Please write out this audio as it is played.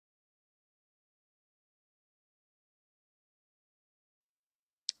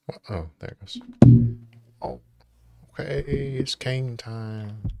Oh, there it goes. Oh, okay, it's Kain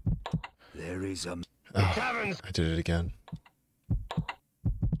time. There is a... Oh, I did it again.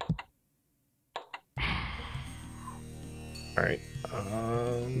 Alright,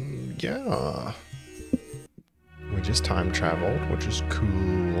 yeah. We just time traveled, which is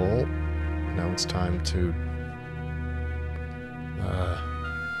cool. Now it's time to,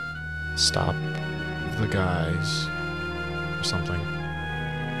 stop the guys or something.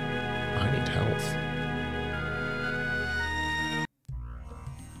 I need health.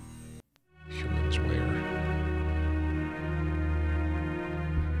 Humans where?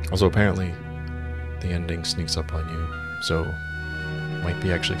 Also, apparently, the ending sneaks up on you, so might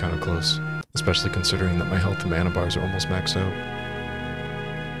be actually kind of close, especially considering that my health and mana bars are almost maxed out.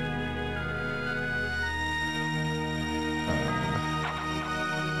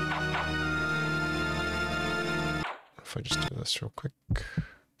 If I just do this real quick,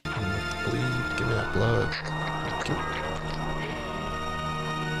 bleed, give me that blood. Thank you.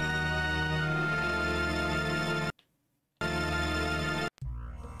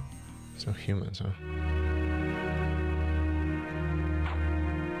 So humans, huh?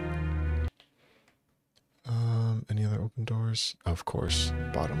 Any other open doors? Of course,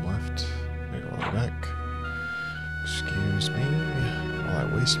 bottom left. Maybe all the way back. Excuse me while I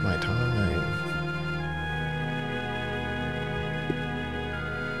waste my time.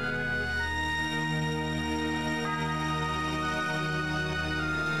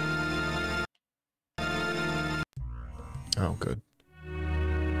 Oh, good.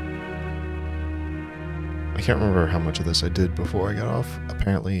 I can't remember how much of this I did before I got off.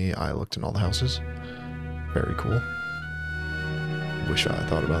 Apparently, I looked in all the houses. Very cool. Wish I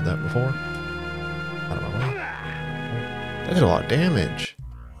thought about that before. Out of my way. That did a lot of damage.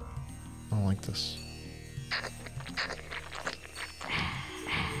 I don't like this.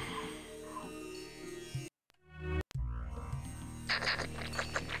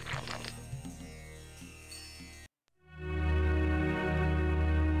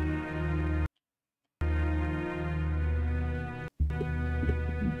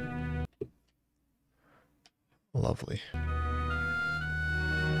 Lovely. Why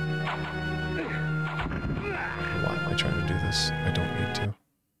am I trying to do this? I don't need to.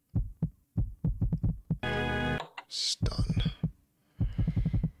 Stun.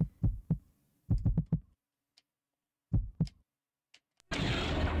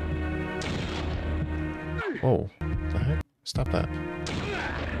 Whoa. What the heck? Stop that.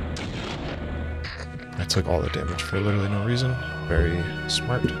 I took all the damage for literally no reason. Very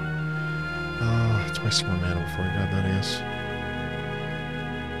smart. Let's waste some more mana before we grab that, I guess.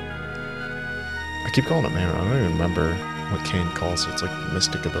 I keep calling it mana. I don't even remember what Kain calls it. It's like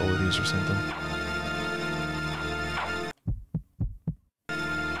mystic abilities or something. Of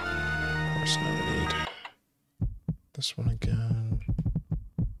course, no need. This one again.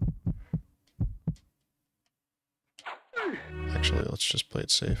 Actually, let's just play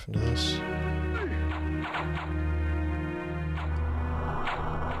it safe into this.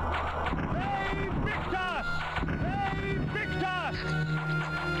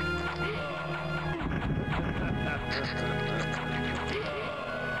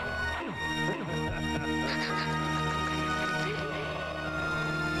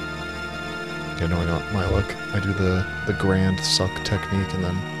 Okay, knowing my luck, I do the grand suck technique and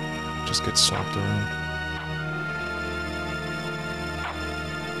then just get slapped around.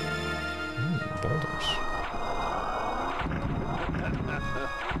 Boulders.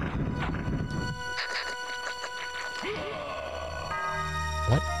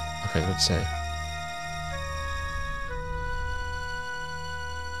 What? Okay, let's say.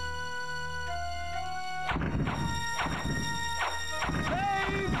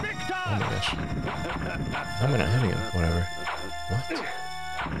 Oh my gosh. I'm gonna hit him. Whatever. What?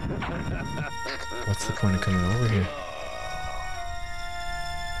 What's the point of coming over here?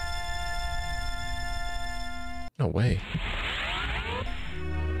 No way.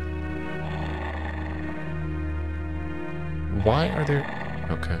 Why are there...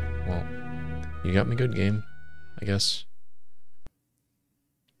 Okay, well, you got me good, game, I guess.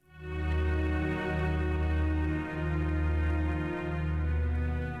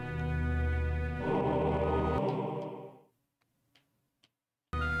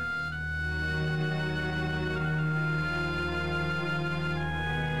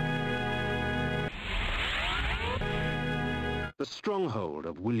 The stronghold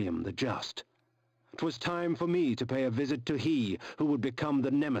of William the Just. 'Twas time for me to pay a visit to he who would become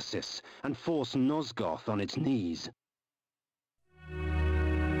the nemesis and force Nosgoth on its knees.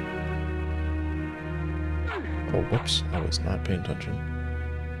 Oh, whoops, I was not paying attention.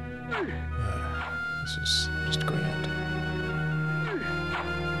 This is just grand.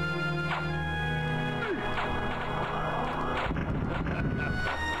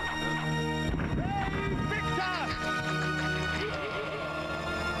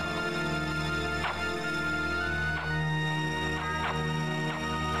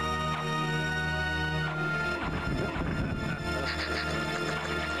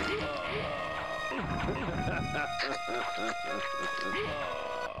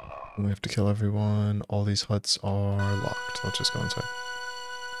 We have to kill everyone. All these huts are locked. Let's just go inside.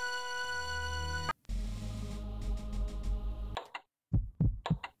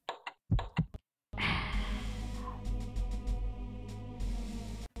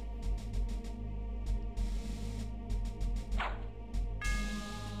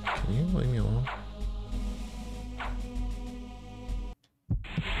 Can you leave me alone?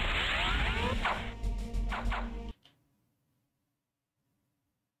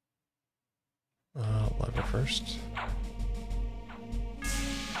 Lever first.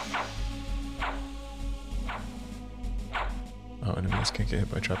 Oh, enemies can't get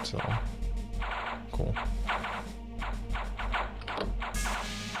hit by traps at all. Cool.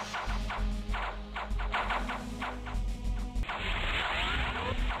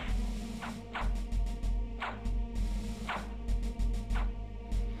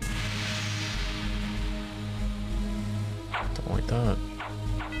 Don't like that.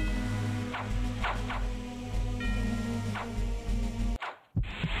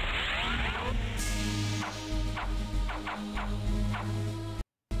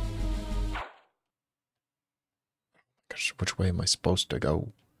 Which way am I supposed to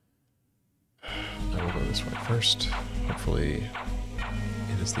go? I will go this way first. Hopefully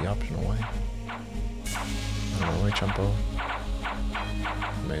it is the optional way. Out of my way, Chumpo.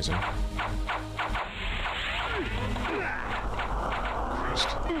 Amazing. Christ.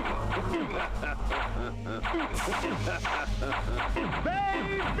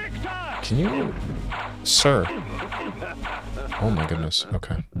 Can you... Sir. Oh my goodness.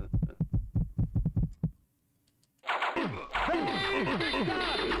 Okay.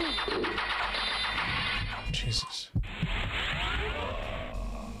 Jesus.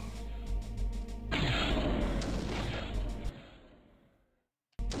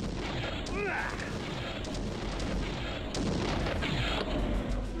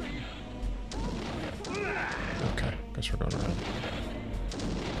 Okay, guess we're going around.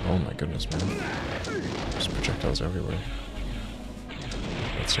 Oh my goodness, man. There's projectiles everywhere.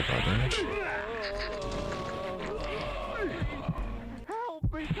 Let's take all damage.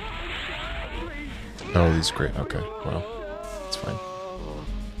 Oh, these are great. Okay, well, it's fine.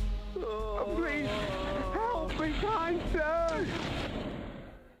 Please, help me, kind sir.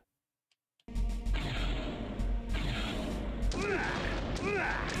 Oh,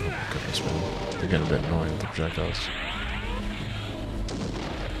 goodness, man. They're getting a bit annoying with the projectiles.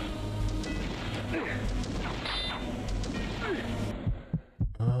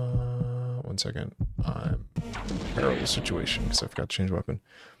 One second. I'm in a terrible situation because I forgot to change weapon.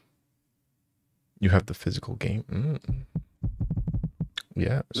 You have the physical game?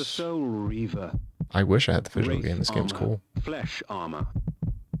 Yes. The Soul Reaver. I wish I had the physical Wraith game. This game's armor, cool. Flesh armor.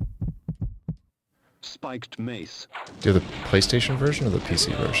 Spiked mace. Do you have the PlayStation version or the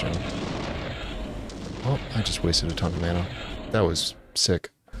PC version? Oh, I just wasted a ton of mana. That was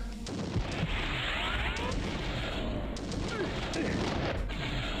sick.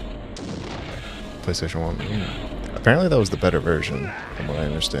 PlayStation 1. Apparently that was the better version, from what I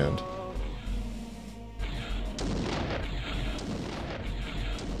understand.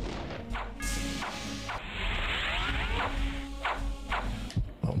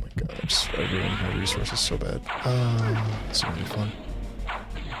 Oh my god, I ruined my resources so bad. This is gonna be fun.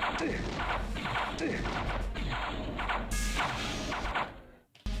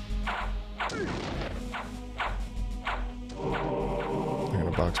 They're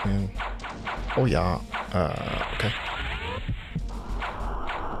gonna box me in. Oh yeah. Okay.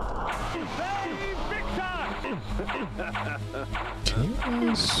 Can you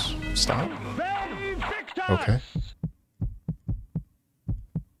guys stop? Okay.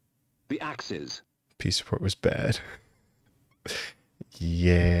 The axes. Peace support was bad.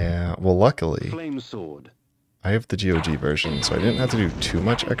 Yeah. Well, luckily, Flame sword. I have the GOG version, so I didn't have to do too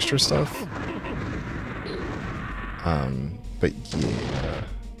much extra stuff. But yeah,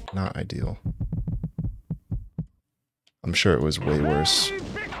 not ideal. I'm sure it was way worse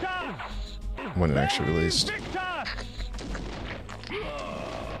when it actually released.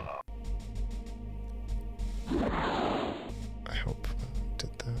 I hope I did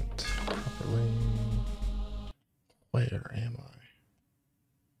that properly. Where am I?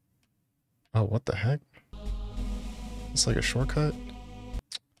 Oh, what the heck? It's like a shortcut?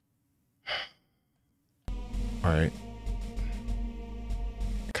 Alright.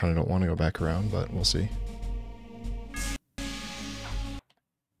 I kinda don't want to go back around, but we'll see.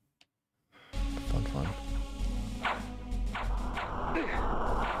 Fun, fun.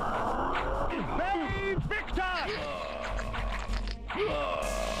 VAE VICTIS!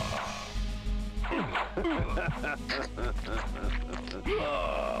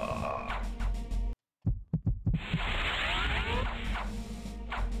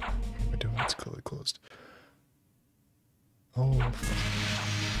 What am I doing? It's clearly closed. Oh, fuck.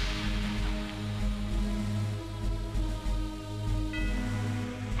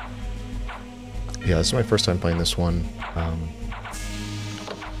 Yeah, this is my first time playing this one.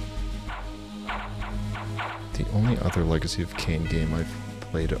 The only other Legacy of Kain game I've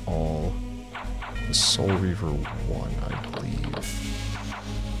played at all was Soul Reaver 1, I believe.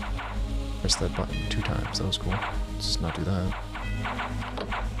 Press that button 2 times, that was cool. Let's just not do that.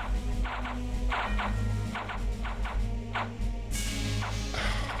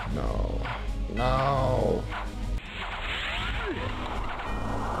 No. No!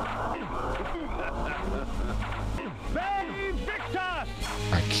 VAE VICTIS!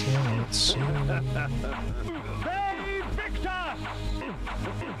 I can't see. VAE VICTIS!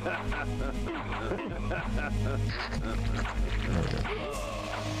 There we go.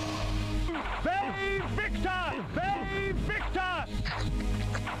 VAE VICTIS! VAE VICTIS!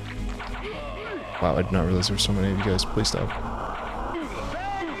 Wow, I did not realize there were so many of you guys. Please stop.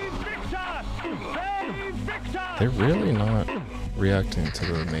 VAE VICTIS! VAE VICTIS! They're really not reacting to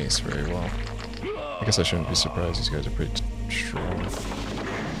the mace very well. I guess I shouldn't be surprised. These guys are pretty strong.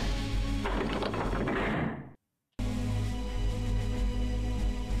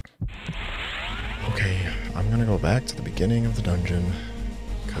 Okay, I'm gonna go back to the beginning of the dungeon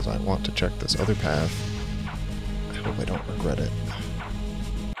because I want to check this other path. I hope I don't regret it.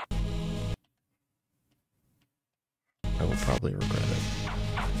 I will probably regret it.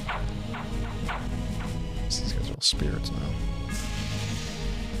 These guys are all spirits now.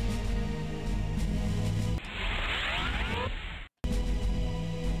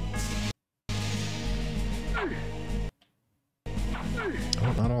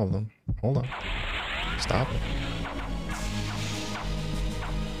 Oh, not all of them. Hold on. Stop it.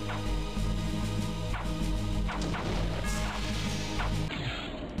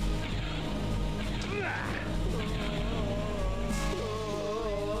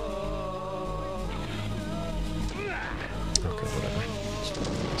 Okay, whatever.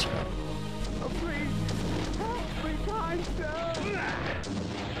 Let's grab it. Oh, please, help me, kind sir!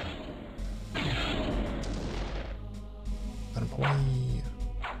 Let him away.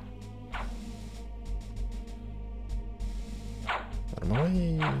 Let him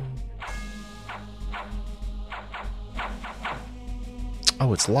away.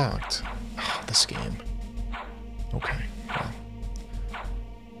 Oh, it's locked. Oh, this game. Okay. Well.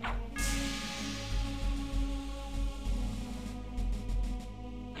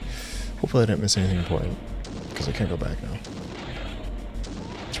 Hopefully I didn't miss anything important, because I can't go back now.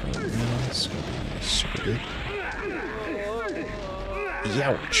 It's really nice. It's gonna be super good.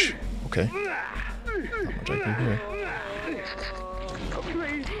 Youch! Okay. Not much I can do here. Oh,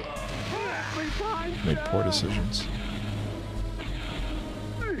 please, help me, kind Made poor sir! decisions.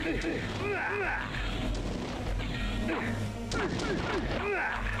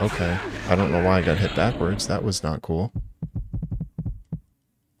 Okay. I don't know why I got hit backwards. That was not cool.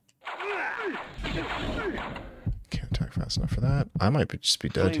 Can't attack fast enough for that. I might just be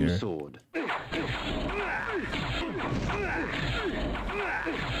dead Flame here. sword.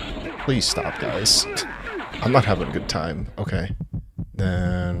 Please stop, guys. I'm not having a good time. Okay.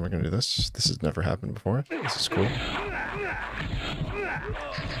 Then we're gonna do this. This has never happened before. This is cool.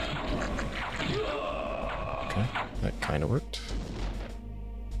 Okay. That kind of worked.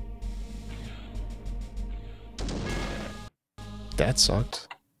 That sucked.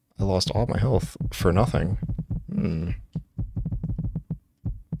 I lost all my health for nothing.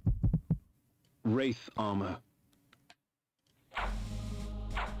 Wraith armor.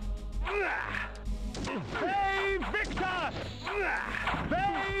 VAE VICTIS!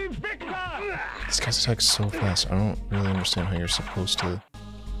 VAE VICTIS! These guys attack so fast. I don't really understand how you're supposed to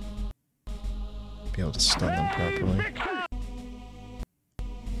be able to stun them properly.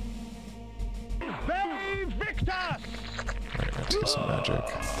 VAE VICTIS! Alright, let's get some magic.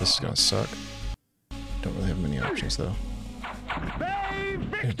 This is gonna suck. Don't really have many options though. VAE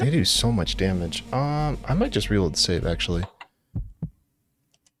Dude, VICTIS! they do so much damage. I might just reload the save actually.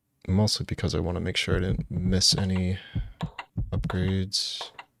 Mostly because I want to make sure I didn't miss any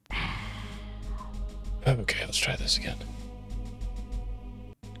upgrades. Okay, let's try this again.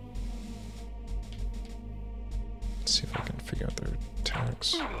 Let's see if I can figure out their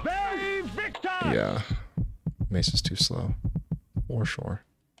attacks. VAE VICTIS! Yeah. Mace is too slow. For sure.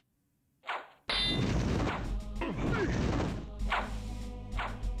 And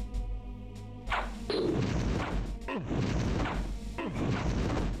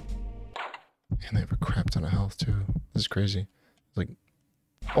they have a crap ton of health too. This is crazy. Like,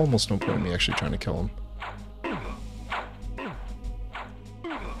 almost no point in me actually trying to kill him.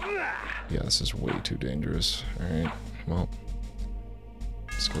 Yeah, this is way too dangerous. Alright, well.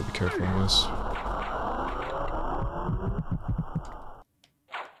 Just gotta be careful, I guess.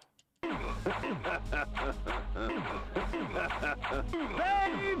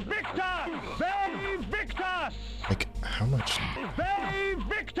 VAE VICTIS! VAE VICTIS! Like, how much? VAE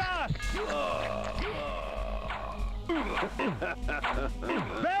VICTIS!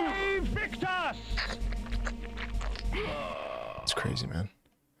 VAE VICTIS! It's crazy, man.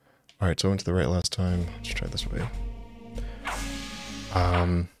 Alright, so I went to the right last time. Let's try this way.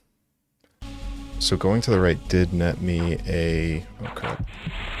 So going to the right did net me a... oh crap.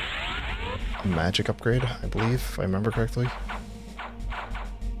 A magic upgrade, I believe, if I remember correctly.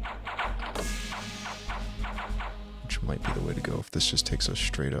 Which might be the way to go if this just takes us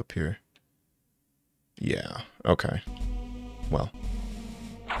straight up here. Yeah, okay. Well,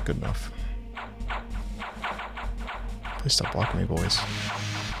 good enough. Please stop blocking me, boys.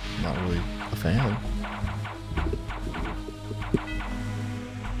 I'm not really a fan.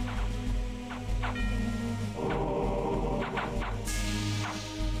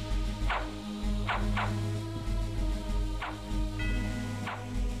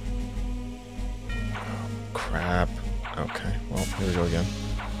 Crap. Okay, well, here we go again.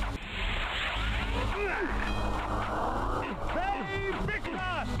 VAE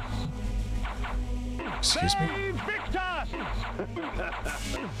VICTIS! Excuse me? VAE VICTIS!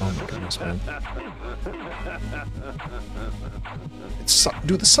 Oh my goodness, man. It's suck.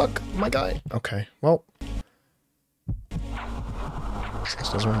 Do the suck, my guy. Okay, well. This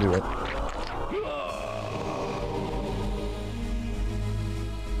doesn't want to do it.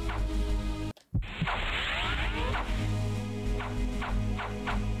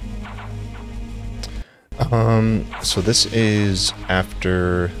 So this is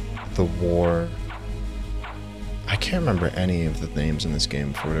after the war. I can't remember any of the names in this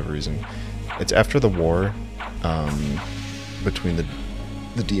game for whatever reason. It's after the war between the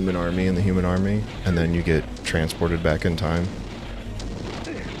demon army and the human army, and then you get transported back in time.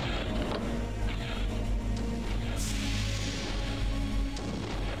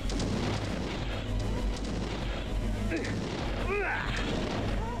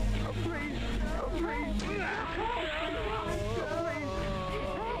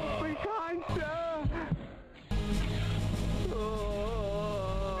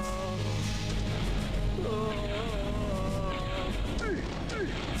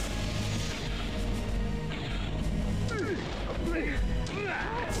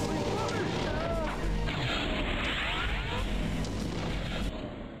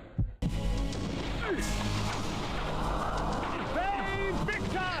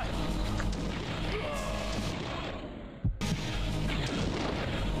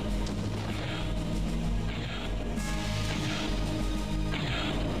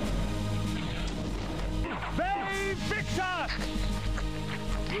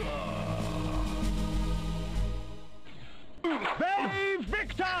 VAE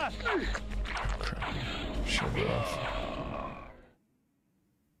VICTIS! Crap. Shove it off.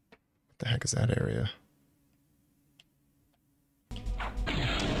 What the heck is that area?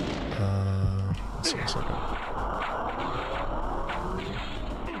 Let's see a second.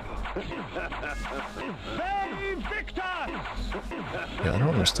 VAE VICTIS! Yeah, I don't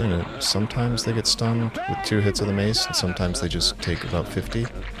understand it. Sometimes they get stunned with 2 hits of the mace, and sometimes they just take about 50.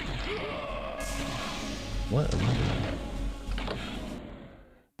 What am I doing?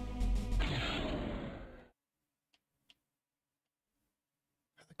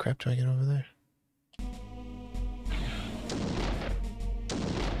 How the crap do I get over there?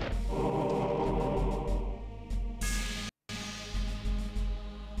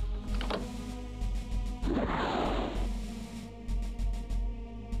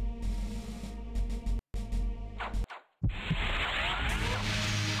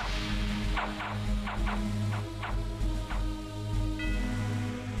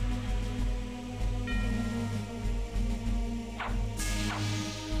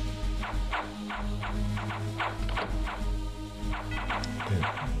 Dude,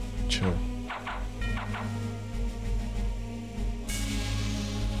 chill.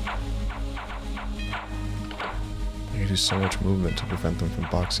 do so much movement to prevent them from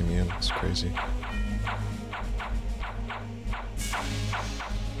boxing me in. It's crazy.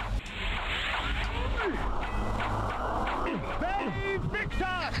 VAE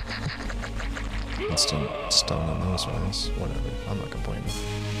VICTIS! Instant stun on those ones. Whatever. I'm not complaining.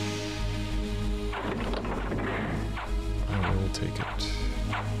 I will take it.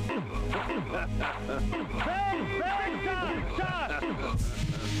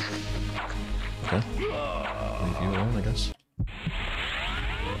 Okay. Leave you alone, I guess.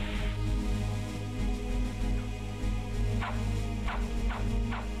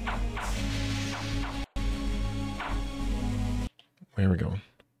 Where are we going?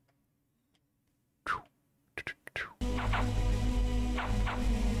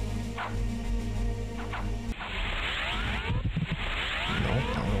 No,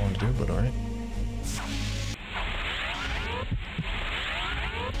 not what I want to do, but alright.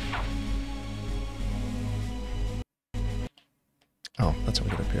 Oh, that's how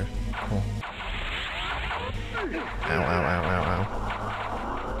we get up here. Cool. Ow, ow, ow, ow, ow.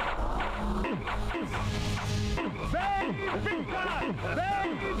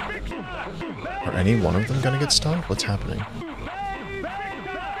 Are any one of them gonna get stunned? What's happening?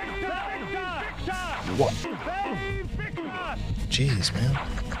 What? Jeez, man.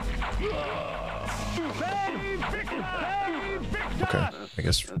 Okay, I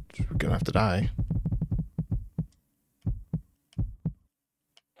guess we're gonna have to die.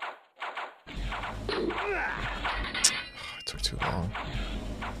 It took too long.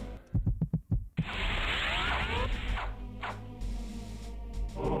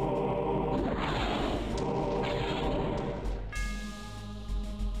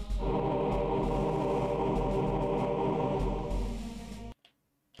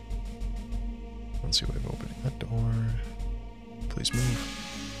 Let's see what I'm opening that door. Please move.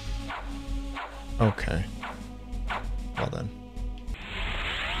 Okay. Well then.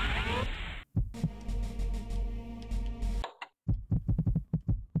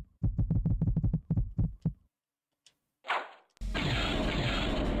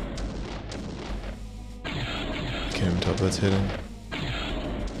 Can't even tell if that's hidden.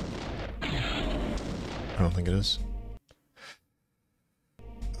 I don't think it is.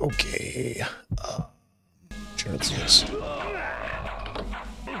 Okay. Sure, it's this.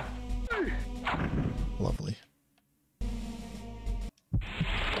 Lovely.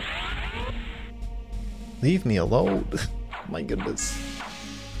 Leave me alone. My goodness.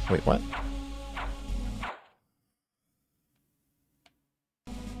 Wait, what?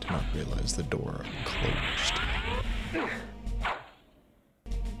 Did not realize the door closed.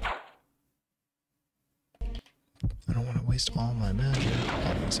 I don't want to waste all my magic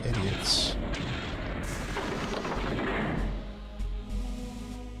on these idiots.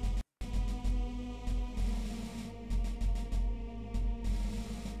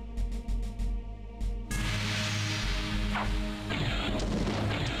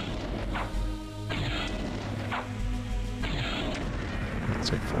 Let's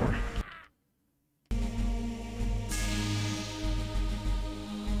take 4.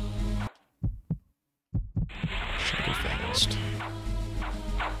 Fast.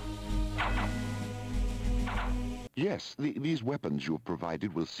 Yes, these weapons you have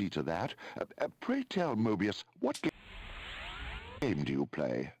provided will see to that. Pray tell, Mobius, what game do you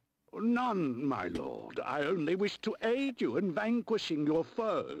play? None, my lord. I only wish to aid you in vanquishing your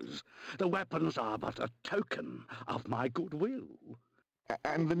foes. The weapons are but a token of my goodwill.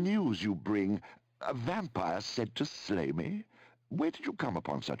 And the news you bring, a vampire said to slay me? Where did you come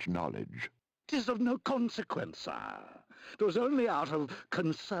upon such knowledge? 'Tis of no consequence, sire. 'Twas only out of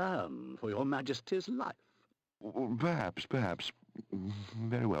concern for your majesty's life. Perhaps.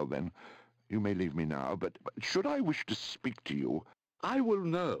 Very well, then. You may leave me now, but should I wish to speak to you... I will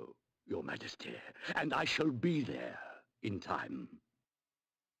know, your majesty, and I shall be there in time.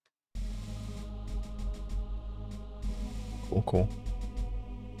 Cool.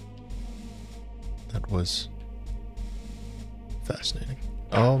 That was fascinating.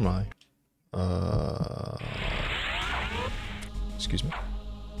 Oh my. Excuse me.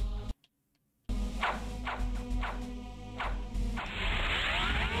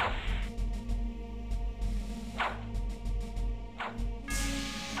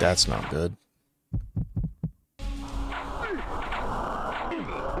 That's not good.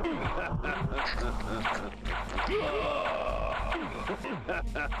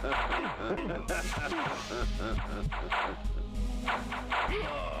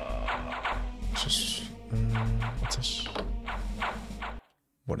 Just, what's this?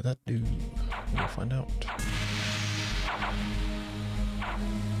 What did that do? We'll find out.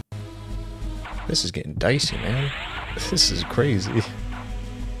 This is getting dicey, man. This is crazy.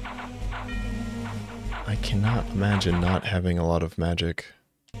 I cannot imagine not having a lot of magic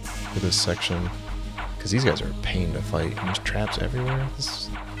for this section. Because these guys are a pain to fight. And there's traps everywhere. This is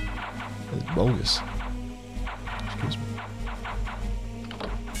bogus. Excuse me.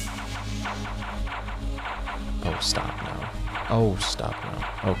 Oh, stop now. Oh, stop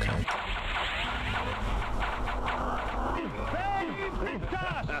now. Okay.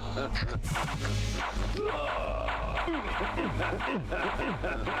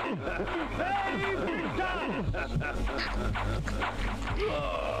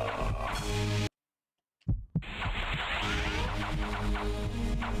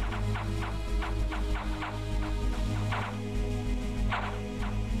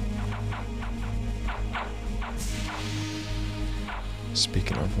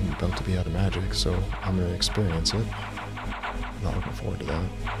 Speaking of, I'm about to be out of magic, so I'm gonna experience it. Not looking forward to that.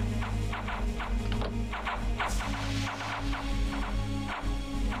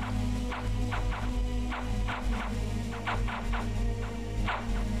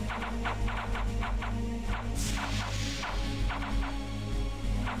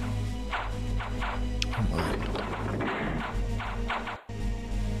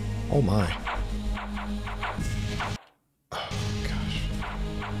 Oh my. Oh gosh.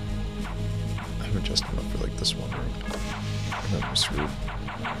 I'm adjusting up for like this one room. And then we're screwed.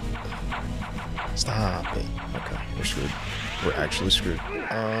 Stop it. Okay, we're screwed. We're actually screwed.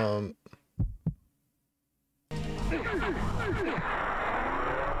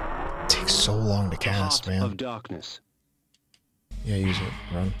 It takes so long to cast, man. Of darkness. Yeah, use it.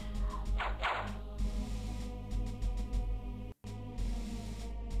 Run.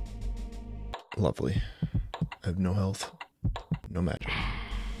 Lovely. I have no health. No magic.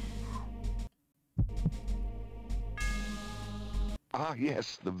 Ah,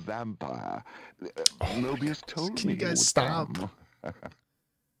 yes, the vampire. Mobius told Can me you he guys would stop? come.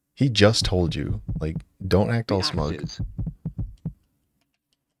 He just told you. Like, don't act all smug. Axes.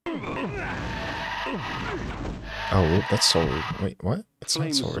 Oh, that's Soul Reaver. Wait, what? It's Flame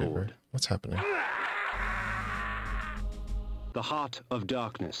not Soul Reaver. sword. What's happening? The heart of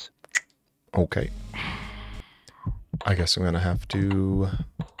darkness. Okay. I guess I'm gonna have to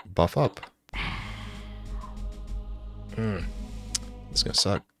buff up. This is gonna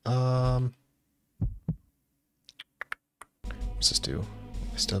suck. What's this do?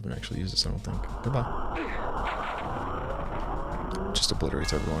 I still haven't actually used this, I don't think. Goodbye. Just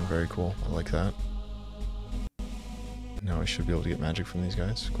obliterates everyone. Very cool. I like that. Now I should be able to get magic from these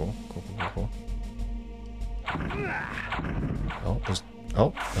guys. Cool. Cool, cool, cool, cool. Oh, there's...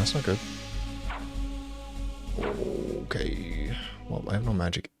 Oh, that's not good. Okay. Well, I have no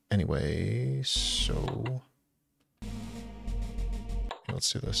magic anyway, so...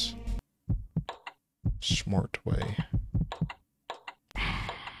 Let's do this. Smart way.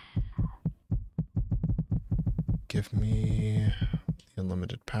 Give me the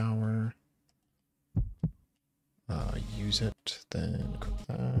unlimited power. Use it, then equip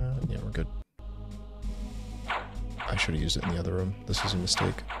that. Yeah, we're good. I should have used it in the other room. This is a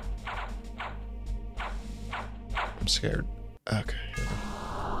mistake. I'm scared. Okay, here we go.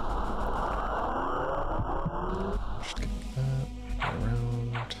 Just get that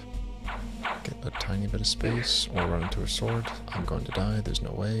around. Get a tiny bit of space, or run into a sword. I'm going to die. There's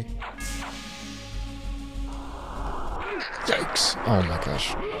no way. Yikes! Oh my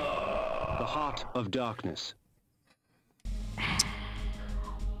gosh. The heart of darkness.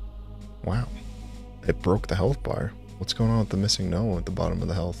 Wow. It broke the health bar. What's going on with the missing no at the bottom of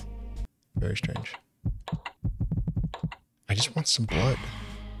the health? Very strange. I just want some blood.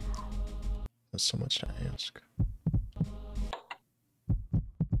 That's so much to ask.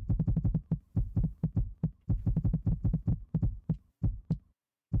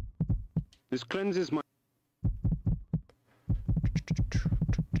 This cleanses my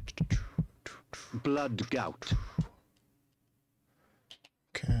blood gout.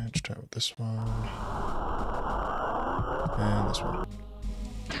 Okay, let's try with this one. And this one.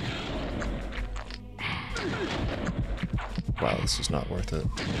 Wow, this is not worth it.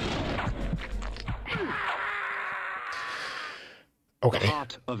 The Okay.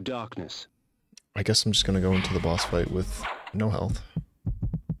 heart of darkness. I guess I'm just gonna go into the boss fight with no health.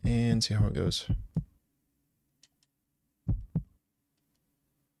 And see how it goes.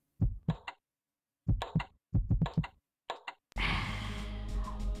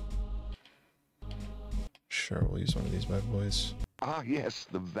 Sure, we'll use one of these bad boys. Ah, yes,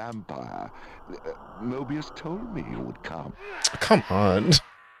 the vampire. Mobius told me you would come. Come on.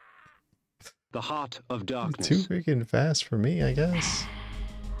 The heart of darkness. Too freaking fast for me, I guess.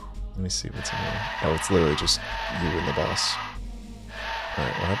 Let me see what's in here. Oh, it's literally just you and the boss.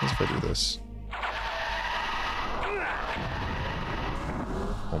 Alright, what happens if I do this?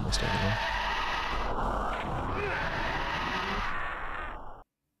 Almost everywhere.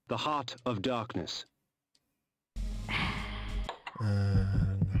 The Heart of Darkness.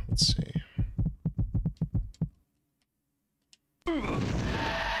 Let's see.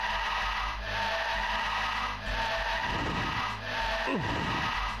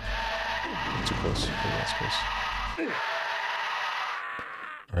 Too close. Oh, that's close.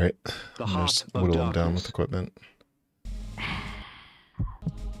 Alright. The I'm Heart just of whittle him down with Darkness. equipment.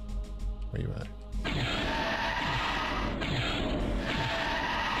 Where you at?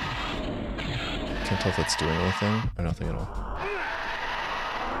 Can't tell if it's doing anything or nothing at all.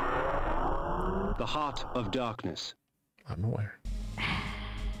 The Heart of Darkness. I'm aware.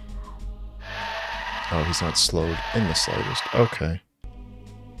 Oh, he's not slowed in the slightest. Okay.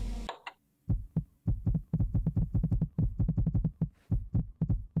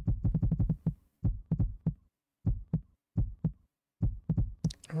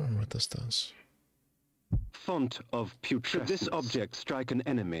 I don't remember what this does. Font of putrescence. Should this object strike an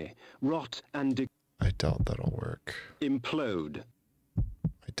enemy, rot and I doubt that'll work. implode.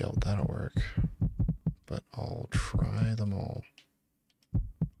 I doubt that'll work. But I'll try them all.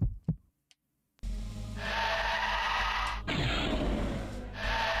 It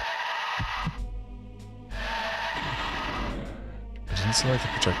doesn't seem like the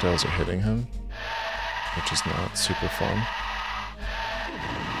projectiles are hitting him, which is not super fun.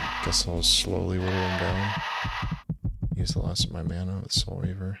 Guess I'll slowly whittle him down. Use the last of my mana with Soul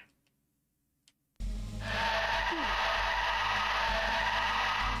Reaver.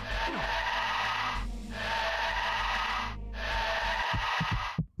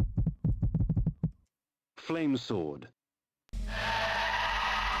 Flame Sword. Oh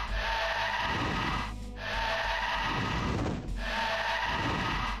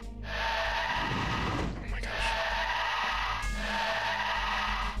my gosh.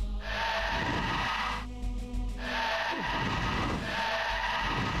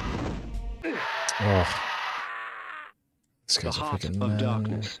 Oh. This The guy's a Heart freaking of man.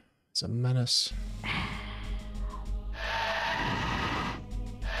 Darkness. It's a menace.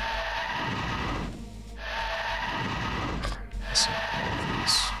 Missing all of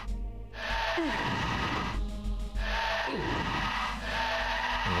these.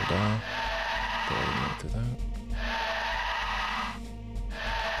 I'm gonna die. Barely made it through that.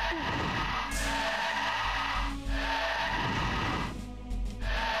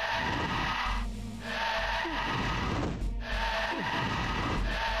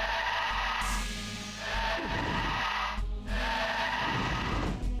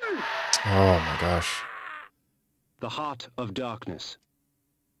 Oh my gosh. The Heart of Darkness.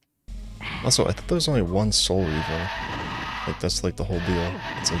 Also, I thought there was only one Soul Reaver. Like, that's like the whole deal.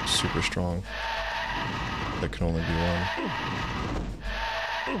 It's like super strong. There can only be one.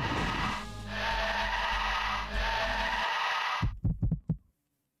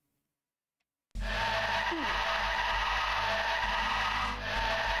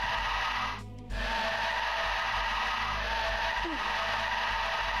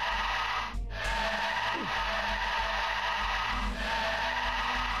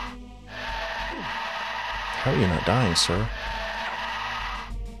 How are you not dying, sir?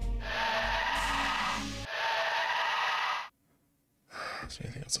 Is there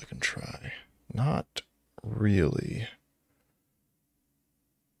anything else I can try? Not really.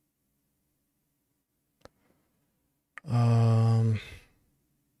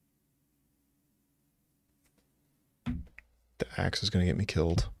 The axe is gonna get me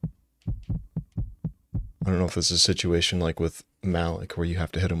killed. I don't know if this is a situation like with Malik where you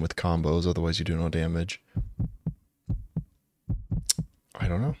have to hit him with combos, otherwise you do no damage. I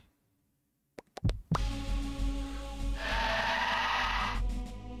don't know.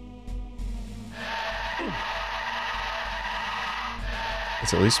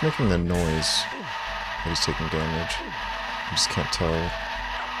 It's at least making the noise that he's taking damage. I just can't tell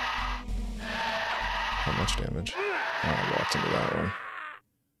how much damage. Oh, I walked into that one.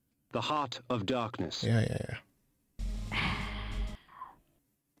 The Heart of Darkness. Yeah.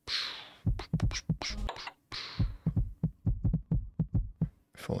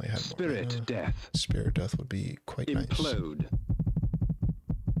 If only I had more Spirit mana. Death. Spirit Death would be quite nice. Implode.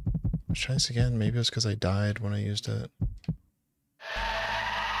 Let's try this again. Maybe it was because I died when I used it.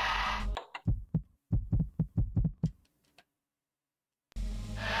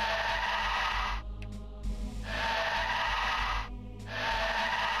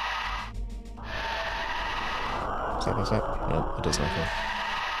 Stop. Nope, it does nothing.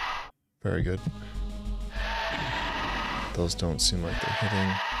 Very good. Those don't seem like they're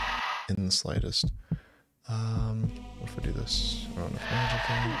hitting in the slightest. What if I do this? I don't know if magic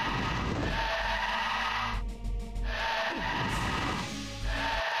can.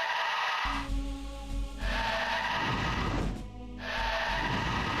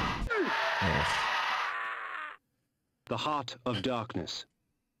 The Heart of Darkness.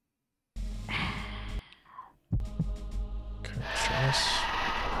 Okay, stress.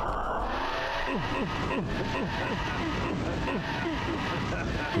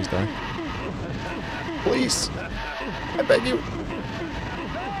 Please die. Please! I beg you!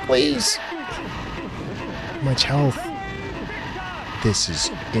 Please! Much health. This is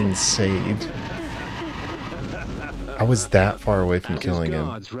insane. I was that far away from killing him.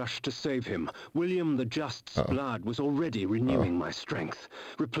 Guards rushed to save him. William the Just's blood was already renewing my strength,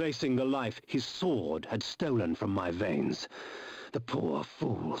 replacing the life his sword had stolen from my veins. The poor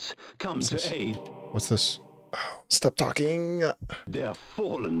fools come to aid What's this? Oh, stop talking. their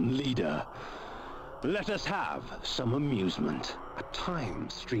fallen leader. Let us have some amusement. A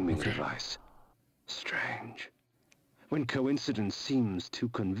time-streaming device. Strange. When coincidence seems too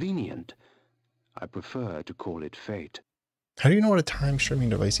convenient, I prefer to call it fate. How do you know what a time streaming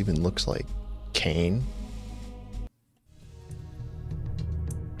device even looks like? Kain?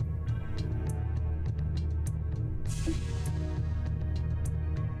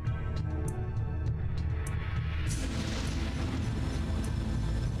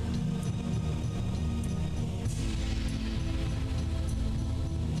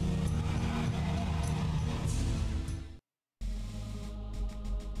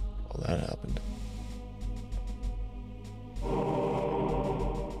 Well, that happened.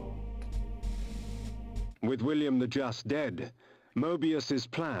 With William the Just dead, Mobius's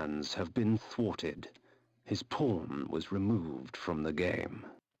plans have been thwarted. His pawn was removed from the game.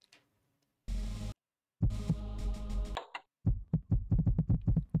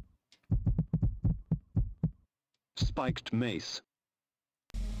 Spiked mace.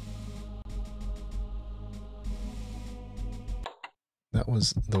 That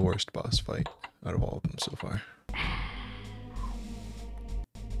was the worst boss fight out of all of them so far.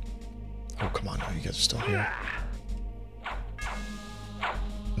 Oh, come on now, you guys are still here.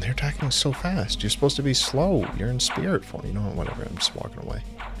 They're attacking so fast. You're supposed to be slow. You're in spirit form. You know what? Whatever. I'm just walking away.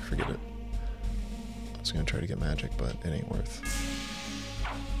 Forget it. I was going to try to get magic, but it ain't worth.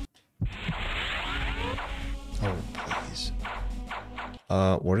 Oh, please.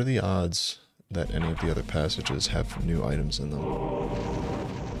 What are the odds that any of the other passages have new items in them?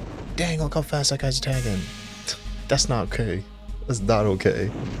 Dang, look how fast that guy's attacking. That's not okay. That's not okay.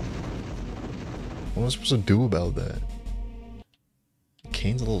 What am I supposed to do about that?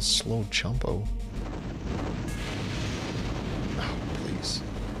 Kain's a little slow chumpo. Oh, please.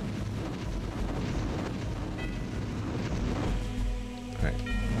 Alright,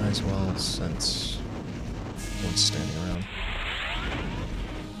 might as well, since one's standing around.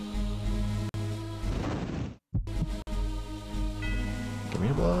 Give me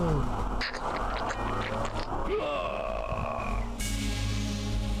a blow.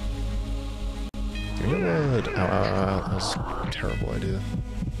 Give me a wood. Ow, ow, ow. That was a terrible idea.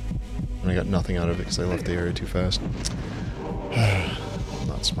 And I got nothing out of it because I left the area too fast.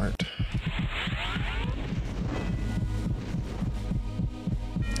 Not smart.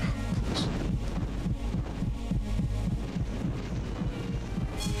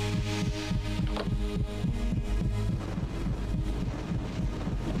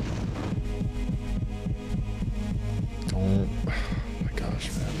 Don't. Oh my gosh,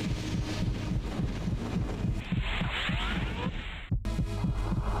 man.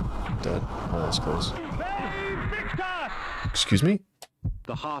 Dead. Oh, that's close. Excuse me?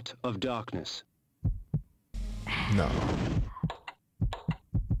 The Heart of Darkness. No.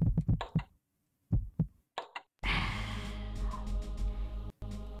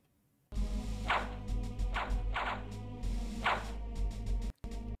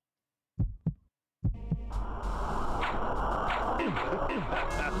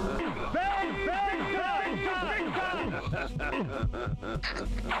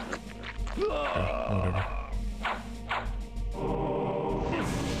 Whatever.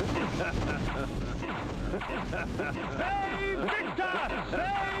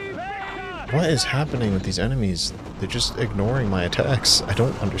 What is happening with these enemies? They're just ignoring my attacks. I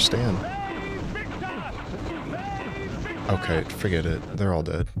don't understand. Okay, forget it. They're all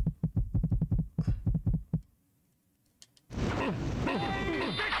dead.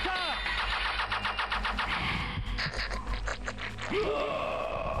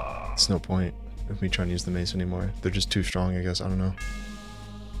 It's no point of me trying to use the mace anymore. They're just too strong, I guess. I don't know.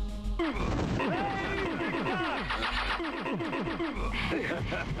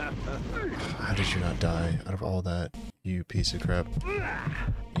 How did you not die out of all that? You piece of crap.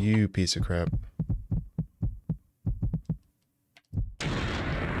 You piece of crap.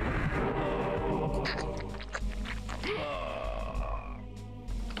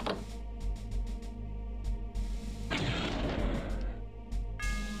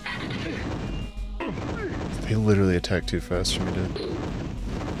 They literally attacked too fast for me to...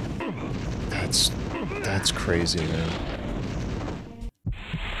 That's crazy, man.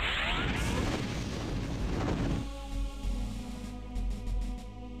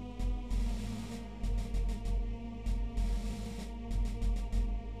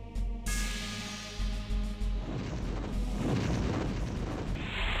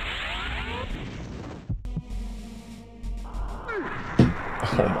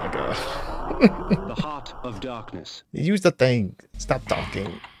 Oh my god. The heart of darkness. Use the thing. Stop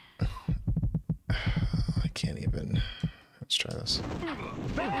talking. I can't even. Let's try this.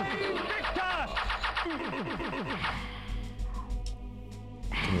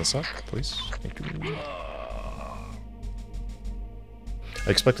 Give me this up, please. Thank you. I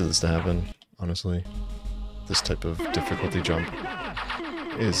expected this to happen, honestly. This type of difficulty jump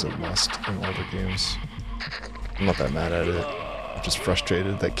is a must in older games. I'm not that mad at it. I'm just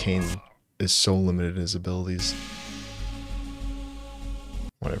frustrated that Kain is so limited in his abilities.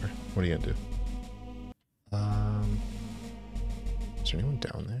 Whatever. What are you gonna do? Is there anyone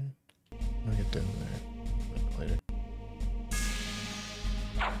down there? I'm gonna get down there later.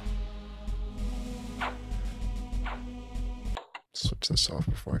 Switch this off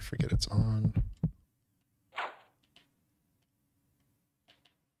before I forget it's on.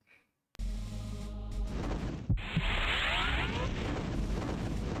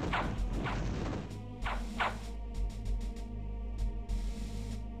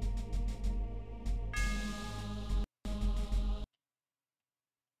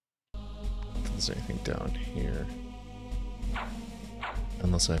 If there's anything down here.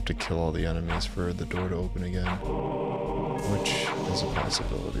 Unless I have to kill all the enemies for the door to open again. Which is a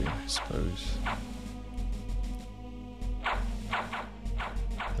possibility, I suppose.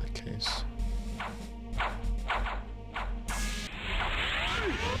 In that case.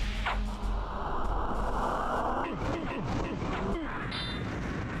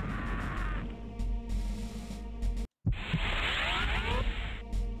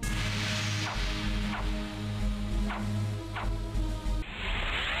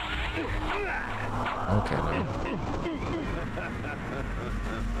 Okay, no.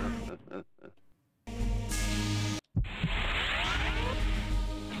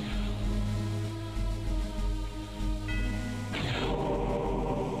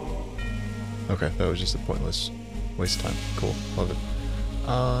 Okay, that was just a pointless waste of time. Cool, love it.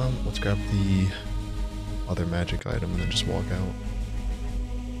 Let's grab the other magic item and then just walk out.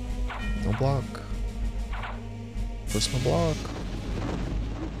 No block. Twist my block.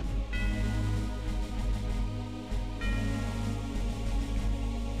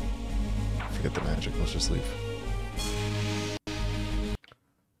 Forget the magic, let's just leave.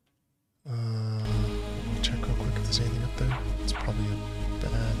 Check real quick if there's anything up there. It's probably a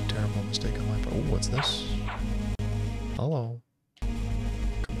bad, terrible mistake on my part. Oh, what's this? Hello.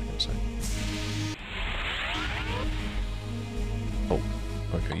 Come back in a sec. Oh,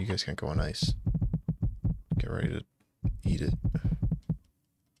 okay, you guys can't go on ice. Get ready to eat it.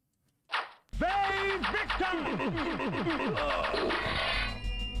 VAE VICTIS!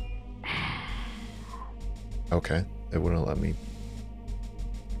 Okay, it wouldn't let me.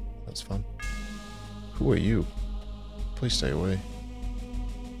 That's fun. Who are you? Please stay away.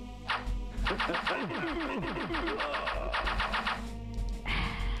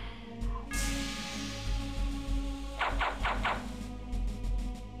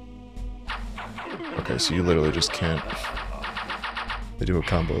 Okay, so you literally just can't. They do a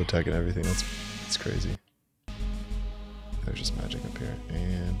combo attack and everything. That's crazy. There's just magic up here,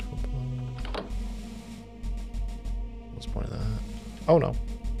 and what's the point of that? Oh no.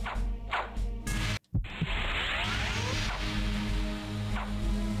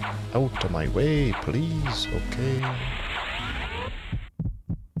 Out of my way, please. Okay.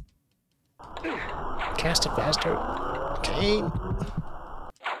 Cast it faster. Kain.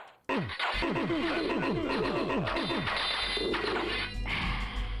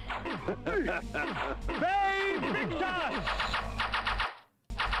 VAE VICTIS!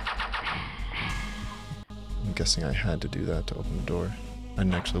 I'm guessing I had to do that to open the door. I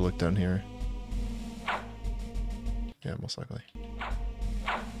didn't actually look down here. Yeah, most likely.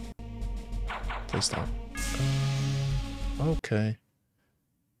 Please stop. Okay.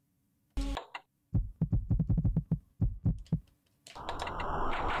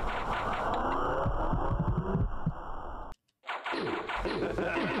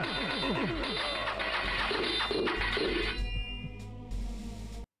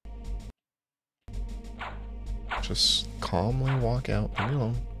 Just calmly walk out, leave me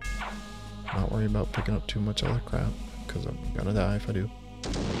alone. Not worry about picking up too much other crap, because I'm gonna die if I do.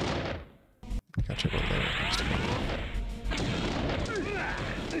 Gotcha, go there.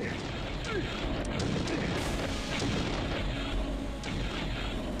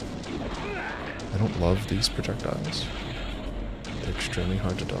 I don't love these projectiles. They're extremely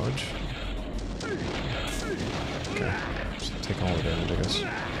hard to dodge. Okay, just take all the damage, I guess.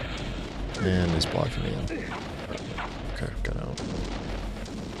 And he's blocking me in. Okay, got out.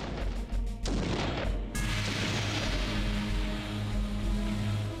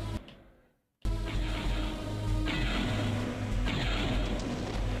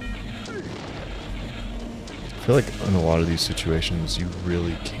 I feel like in a lot of these situations, you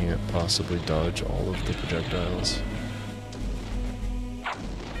really can't possibly dodge all of the projectiles.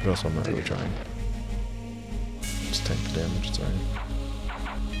 But also, I'm not really trying. Just tank the damage, it's alright.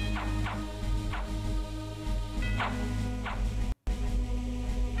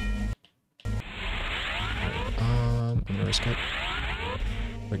 I'm gonna risk it.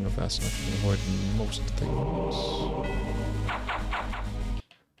 I can go fast enough to avoid most things.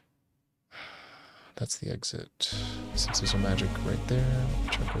 That's the exit. Since there's a magic right there,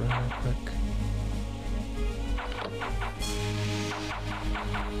 check around real quick.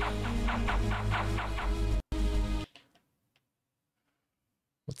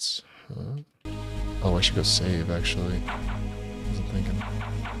 What's... Oh, I should go save, actually. Wasn't thinking.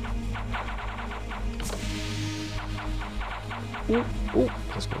 Ooh, ooh,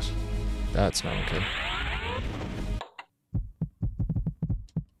 that's close. That's not okay.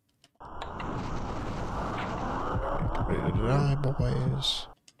 Ready to die, boys.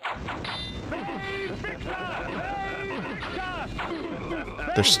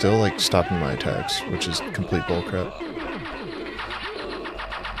 They're still, like, stopping my attacks, which is complete bullcrap.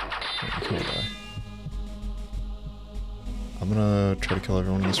 You can't die. I'm gonna try to kill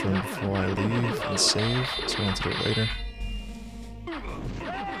everyone in this room before I leave and save, so I want to do it later.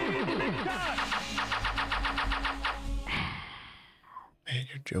 Man,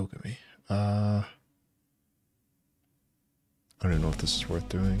 you're joking me. I don't even know if this is worth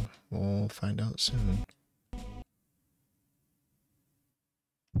doing. We'll find out soon.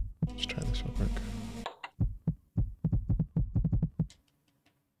 Let's try this real quick.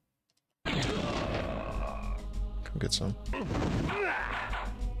 Come get some.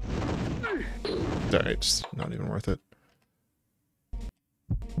 Alright, it's not even worth it.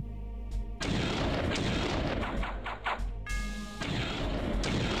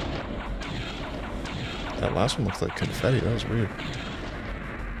 That last one looked like confetti, that was weird.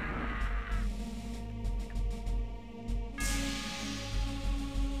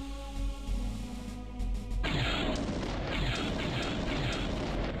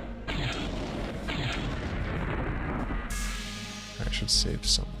 I should save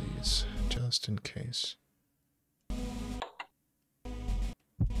some of these, just in case.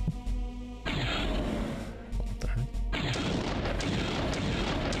 What the heck?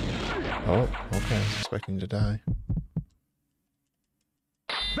 Oh, okay, I was expecting to die.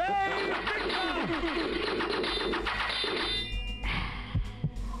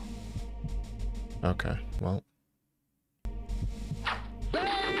 Okay, well.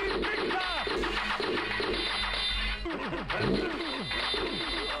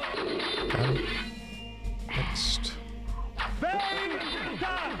 Got him. Next.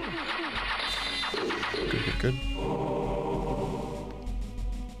 Good.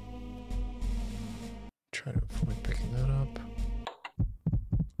 Try to avoid picking that up.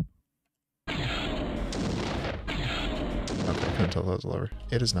 Okay, I couldn't tell that was a lever.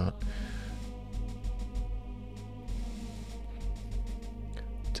 It is not.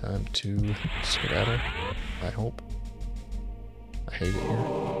 Time to skedaddle, I hope. I hate it here.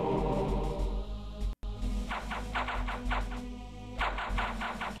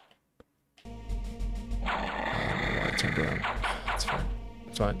 I don't know why I turned around. It's fine.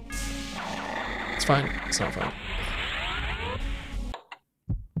 It's fine. It's fine. It's not fine.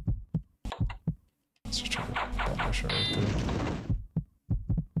 Let's just try to bomb rush right through.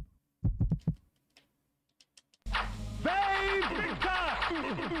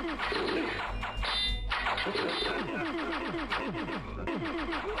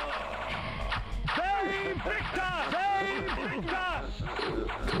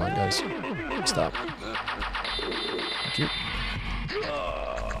 Come on, guys. Stop. Thank you.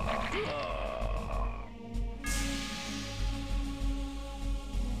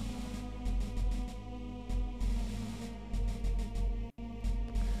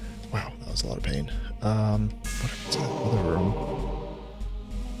 That was a lot of pain. What's in that other room?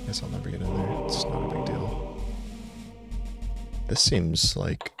 I guess I'll never get in there. It's not a big deal. This seems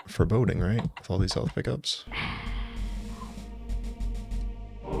like foreboding, right? With all these health pickups.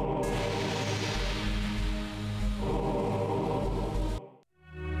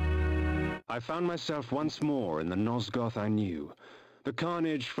 I found myself once more in the Nosgoth I knew. The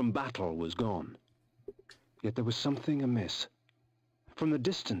carnage from battle was gone. Yet there was something amiss. From the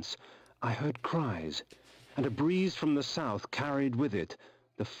distance, I heard cries, and a breeze from the south carried with it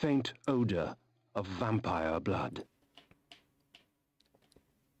the faint odor of vampire blood.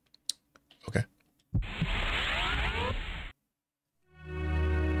 Okay.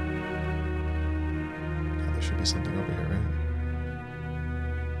 Now there should be something over here,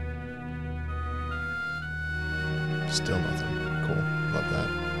 right? Still nothing. Cool. Love that.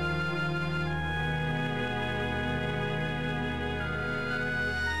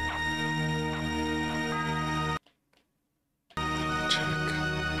 Check.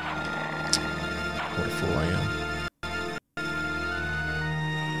 What a fool I am.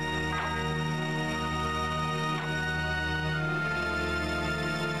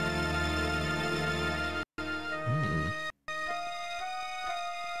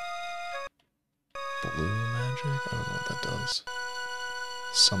 Blue magic? I don't know what that does.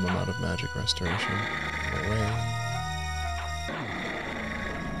 Some amount of magic restoration. Away.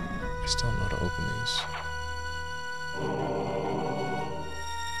 I still don't know how to open these.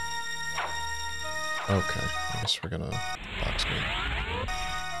 Okay, I guess we're gonna box me.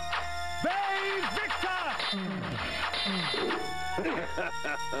 VAE VICTIS!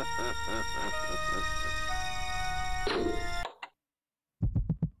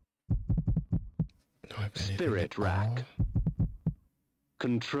 Spirit rack.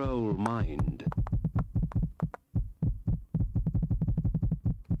 Control mind.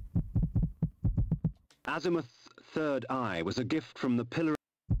 Azimuth's third eye was a gift from the pillar.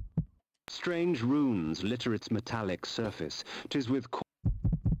 Strange runes litter its metallic surface. 'Tis with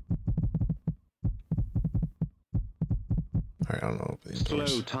Alright, I don't know. These slow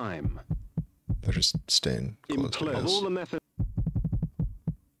doors. time. They're just staying closed, I Of guess. all the methods.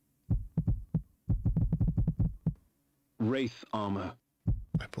 Wraith armor.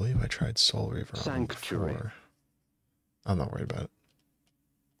 I believe I tried Soul Reaver on Sanctuary. before. I'm not worried about it.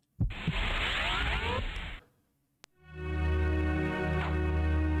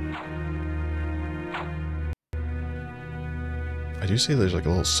 I do see there's like a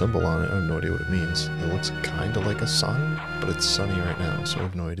little symbol on it. I have no idea what it means. It looks kind of like a sun, but it's sunny right now, so I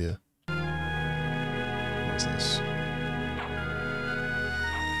have no idea. What is this?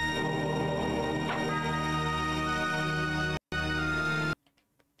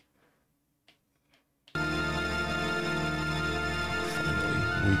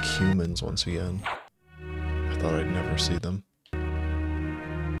 Finally, weak humans once again. I thought I'd never see them.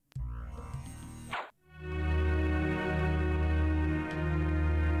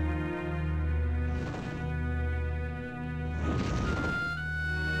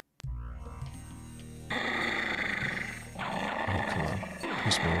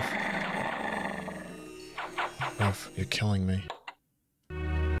 You're killing me. No.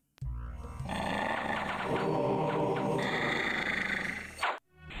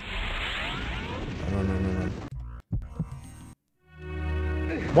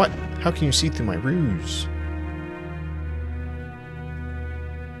 What? How can you see through my ruse?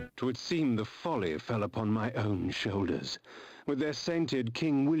 'Twould seem the folly fell upon my own shoulders. With their sainted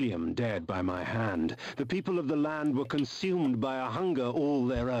King William dead by my hand, the people of the land were consumed by a hunger all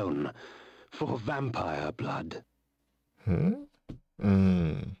their own, for vampire blood. I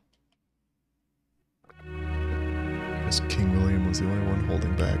guess King William was the only one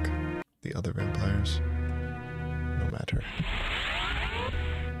holding back the other vampires. No matter.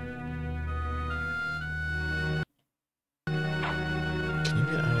 Can you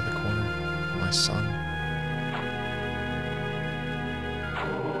get out of the corner, my son?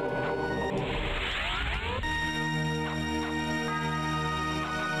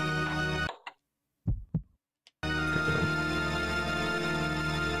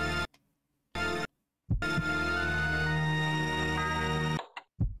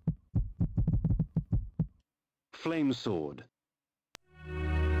 Flame sword.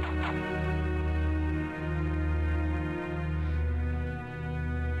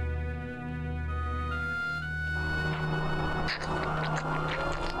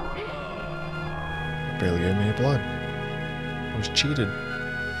 Barely gave me any blood. I was cheated.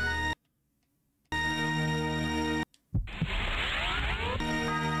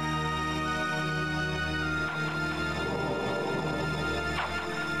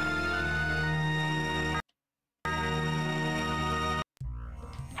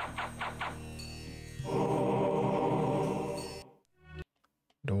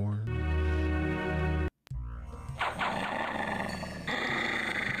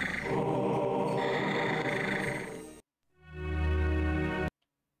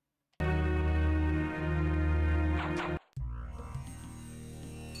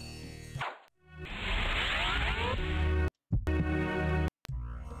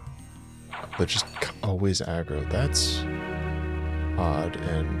 They're just always aggro. That's odd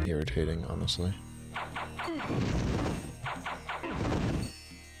and irritating, honestly.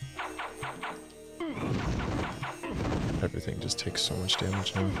 Everything just takes so much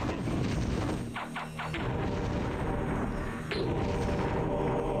damage now.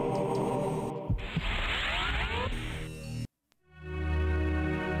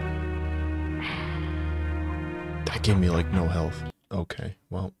 That gave me like no health. Okay,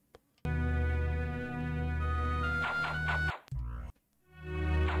 well.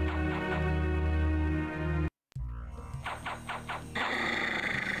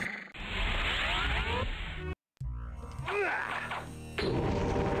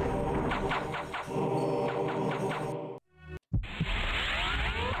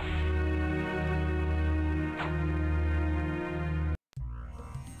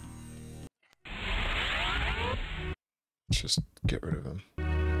 Just get rid of him.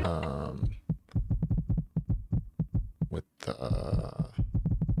 With the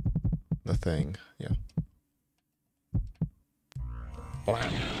thing, yeah.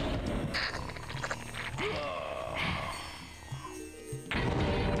 Blam.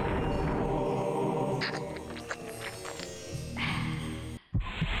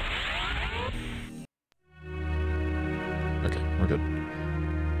 Okay, we're good.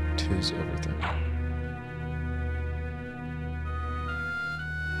 'Tis everything.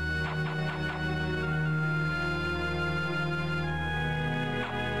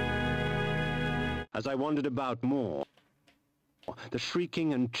 As I wandered about more, the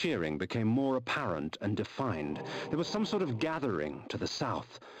shrieking and cheering became more apparent and defined. There was some sort of gathering to the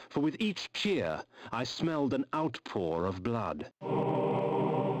south, for with each cheer I smelled an outpour of blood.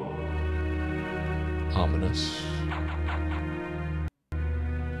 Ominous.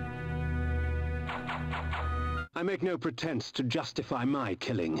 I make no pretense to justify my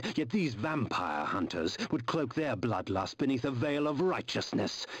killing, yet these vampire hunters would cloak their bloodlust beneath a veil of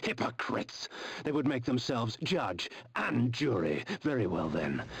righteousness. Hypocrites! They would make themselves judge and jury. Very well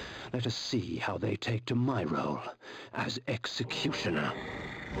then, let us see how they take to my role as executioner.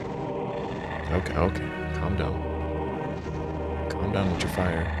 Okay, okay. Calm down. Calm down with your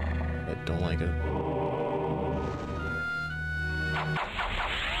fire. I don't like it.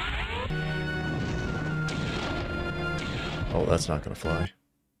 Oh, that's not gonna fly.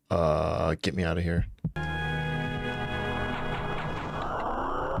 Get me out of here.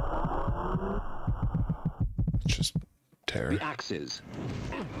 Just terror. The axes.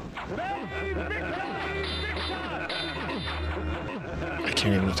 I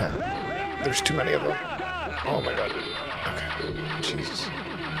can't even attack. There's too many of them. Oh my god. Okay. Jesus.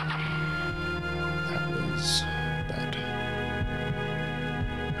 That was bad.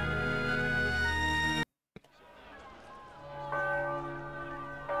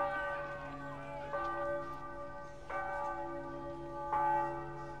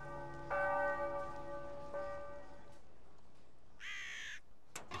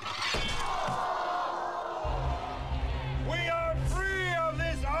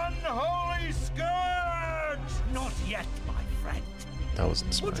 That was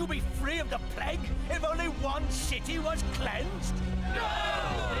inspiring. Would you be free of the plague if only one city was cleansed?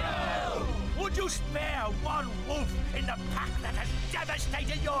 No! Would you spare one wolf in the pack that has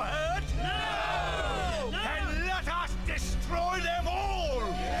devastated your herd? No! Then let us destroy them all!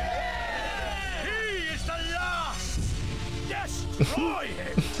 Yeah! He is the last! Destroy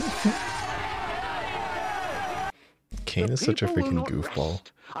him! Kain is such a freaking goofball.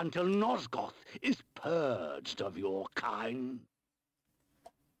 Until Nosgoth is purged of your kind.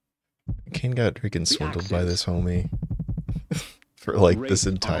 Kain got freaking swindled by this homie for like this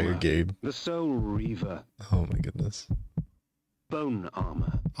entire armor. game. The Soul Reaver. Oh my goodness. Bone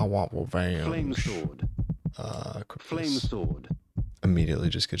armor. I want revenge. Flame sword. Equip Flame this. sword. Immediately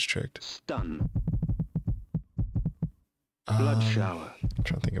just gets tricked. Stun. Blood shower. I'm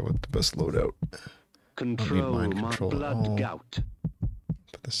trying to think of what the best loadout. Control mind my control. blood Oh. gout.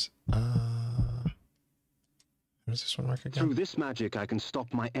 Put this. Where does this one work again? Through this magic, I can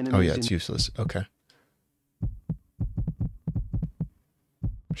stop my enemies. Oh yeah, it's useless. Okay.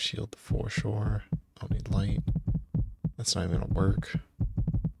 Shield the foreshore. I don't need light. That's not even gonna work.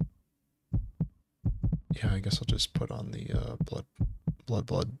 Yeah, I guess I'll just put on the blood.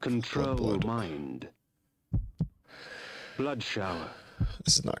 Control blood. mind. Blood shower.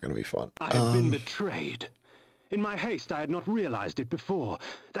 This is not gonna be fun. I have been betrayed. In my haste, I had not realized it before.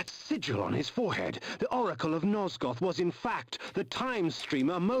 That sigil on his forehead, the Oracle of Nosgoth, was in fact the time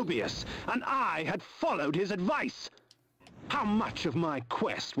streamer Mobius, and I had followed his advice. How much of my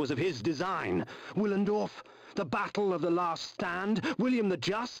quest was of his design? Willendorf? The Battle of the Last Stand? William the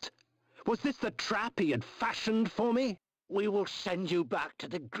Just? Was this the trap he had fashioned for me? We will send you back to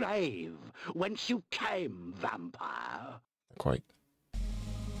the grave, whence you came, vampire. Quite.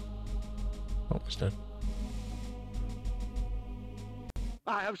 Oh, he's dead.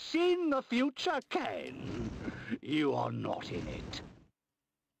 I have seen the future, Kain. You are not in it.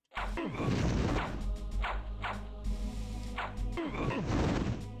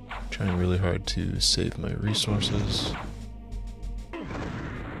 Trying really hard to save my resources.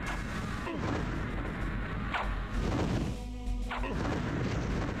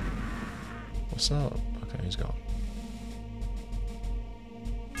 What's up? Okay, he's gone.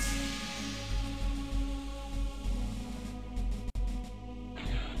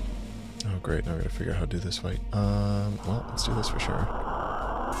 Oh great, now I gotta figure out how to do this fight. Well, let's do this for sure.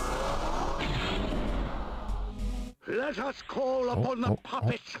 Let us call upon the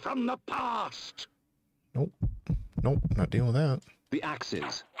puppets from the past. Nope. Nope, not dealing with that. The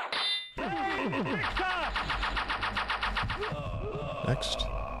axes. Next.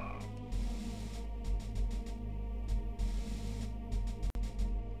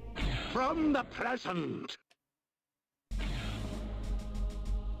 From the present.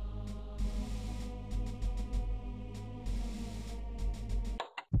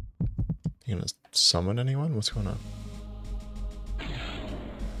 You gonna summon anyone? What's going on?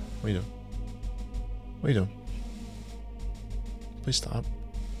 What are you doing? What are you doing? Please stop.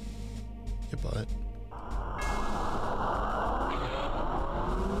 You butt.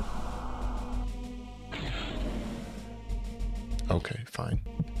 Okay, fine.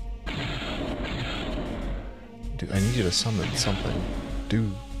 Dude, I need you to summon something.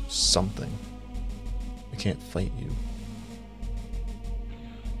 Do something. I can't fight you.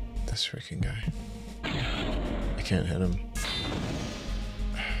 This freaking guy. I can't hit him.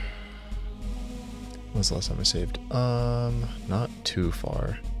 When was the last time I saved? Not too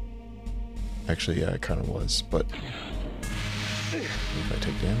far. Actually, yeah, it kind of was, but if I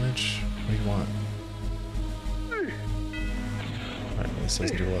take damage, what do you want? Alright, this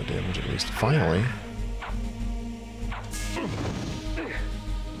doesn't do a lot of damage at least. Finally!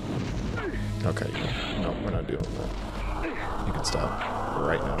 Okay, yeah. No, we're not dealing with that. You can stop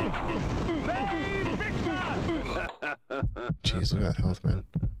right now. Jeez, look at that health, man.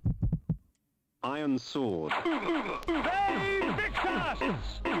 Iron sword. VAE VICTIS!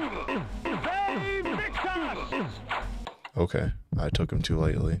 VAE VICTIS! Okay, I took him too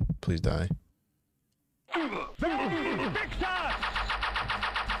lightly. Please die. VAE VICTIS!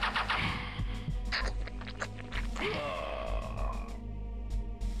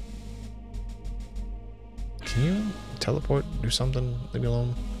 Can you teleport? Do something? Leave me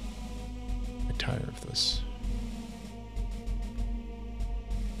alone. I'm tired of this.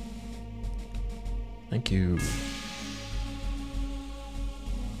 Thank you.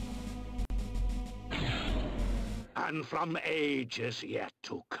 And from ages yet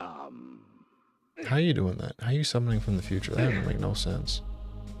to come. How are you doing that? How are you summoning from the future? That would make no sense.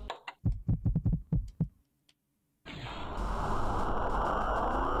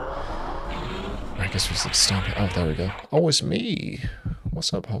 I guess we should stand here. Oh, there we go. Oh, it's me.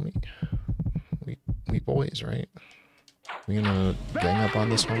 What's up, homie? We boys, right? We gonna gang up on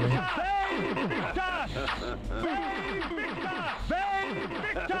this homie?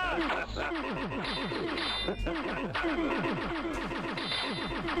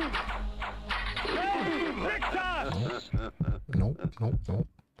 Nope. Nope.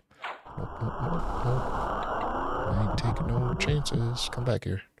 I ain't taking no chances. Come back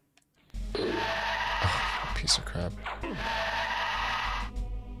here. Oh, piece of crap.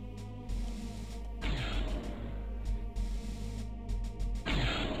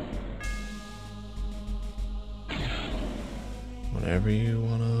 Whenever you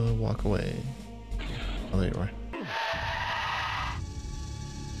wanna walk away. Oh, there you are.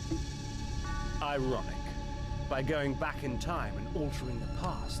 Ironic. By going back in time and altering the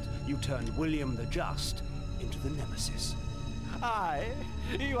past, you turned William the Just into the Nemesis. Aye,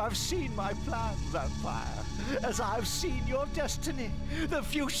 you have seen my plan, vampire, as I've seen your destiny. The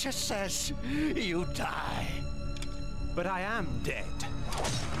future says you die. But I am dead.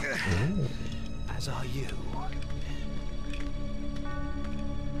 As are you.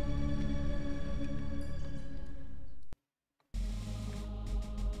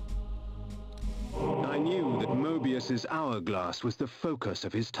 I knew that Mobius's hourglass was the focus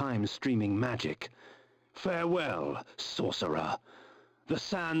of his time-streaming magic. Farewell, sorcerer. The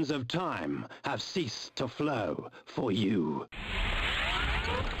sands of time have ceased to flow for you.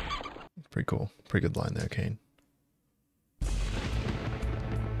 Pretty cool. Pretty good line there, Kain.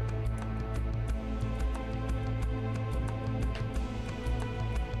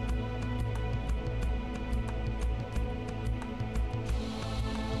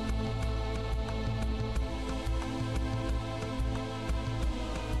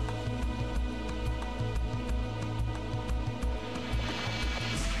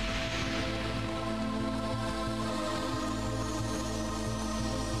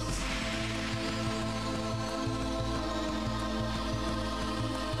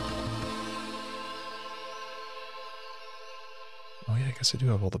 yeah, I guess I do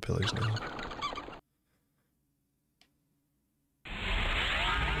have all the pillars now.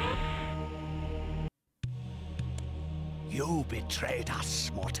 You betrayed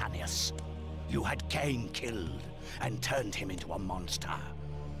us, Mortanius. You had Kain killed and turned him into a monster.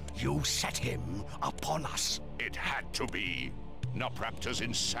 You set him upon us. It had to be. Nopraptor's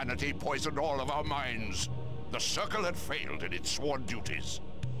insanity poisoned all of our minds. The Circle had failed in its sworn duties.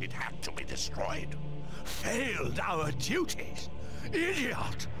 It had to be destroyed. Failed our duties?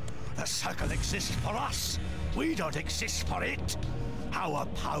 Idiot! The Circle exists for us. We don't exist for it. Our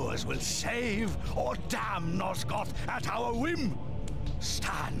powers will save or damn Nosgoth at our whim.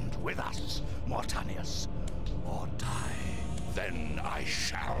 Stand with us, Mortanius, or die. Then I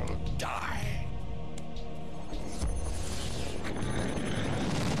shall die.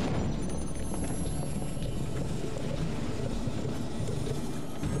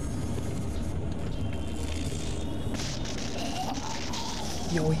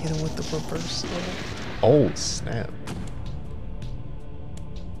 Yo, we hit him with the reverse. Oh, snap.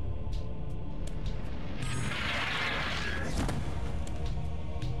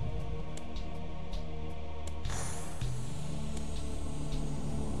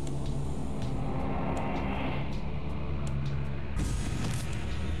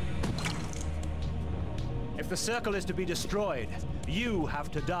 If the Circle is to be destroyed, you have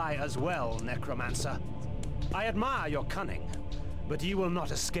to die as well, Necromancer. I admire your cunning, but you will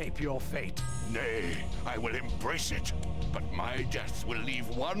not escape your fate. Nay, I will embrace it. But my death will leave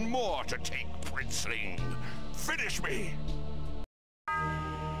one more to take, Princeling. Finish me! How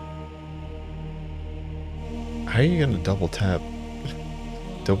are you gonna double tap?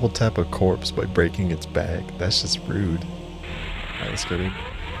 Double tap a corpse by breaking its back? That's just rude. Alright, let's go, dude.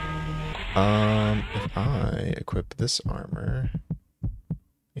 If I equip this armor...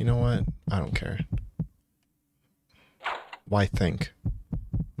 You know what? I don't care. Why think?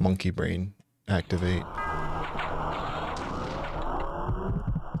 Monkey brain. Activate.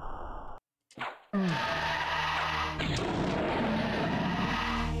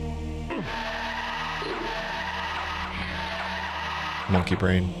 Monkey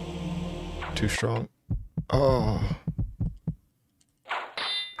brain. Too strong. Oh.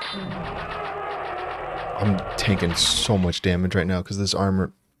 I'm taking so much damage right now because this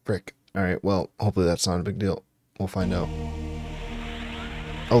armor... Frick. Alright, well, hopefully that's not a big deal. We'll find out.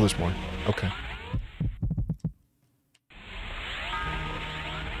 Oh, there's more. Okay.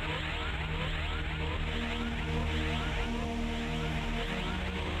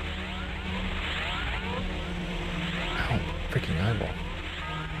 Ow, freaking eyeball.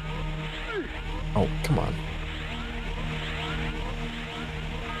 Oh, come on.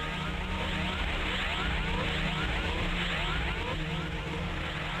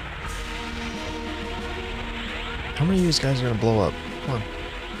 How many of these guys are gonna blow up? Come on.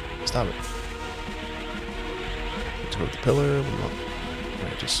 Stop it. Let's go with the pillar.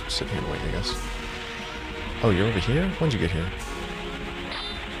 Alright, just sit here and wait, I guess. Oh, you're over here? When'd you get here?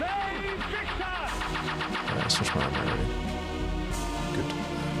 Alright, I switched my armor already. Good.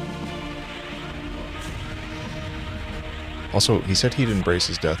 Also, he said he'd embrace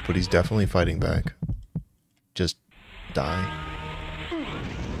his death, but he's definitely fighting back. Just die.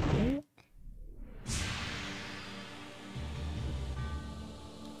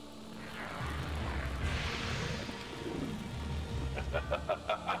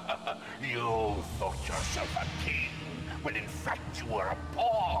 You thought yourself a king, when in fact you were a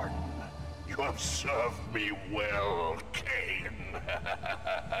pawn. You have served me well, Kain.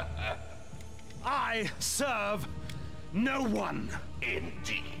 I serve no one.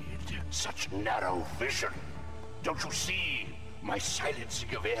 Indeed, such narrow vision. Don't you see? My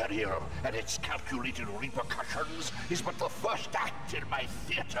silencing of Ariel and its calculated repercussions is but the first act in my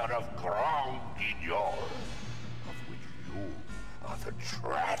theater of Grand Guignol, of which you are the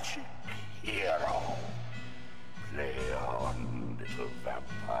tragic hero. Play on, little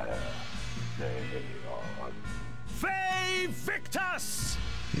vampire. Play on. VAE VICTIS!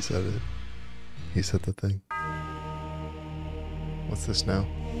 He said it. He said the thing. What's this now?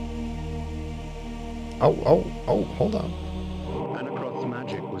 Oh, hold on. Anacroth's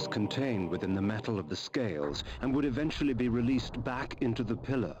magic was contained within the metal of the scales and would eventually be released back into the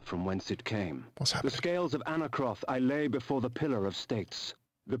pillar from whence it came. What's The happening? scales of Anacroth I lay before the pillar of states.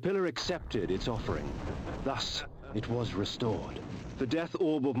 The pillar accepted its offering. Thus, it was restored. The death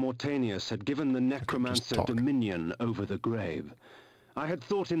orb of Mortanius had given the necromancer talk. dominion over the grave. I had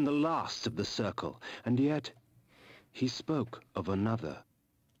thought him the last of the circle, and yet he spoke of another.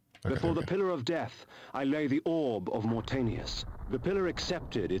 Before the pillar of death, I lay the orb of Mortanius. The pillar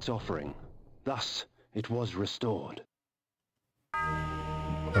accepted its offering. Thus, it was restored.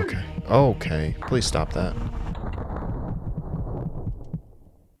 Okay. Okay. Please stop that.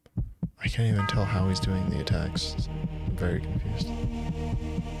 I can't even tell how he's doing the attacks. I'm very confused.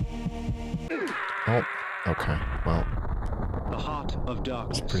 Oh. Okay. Well. The heart of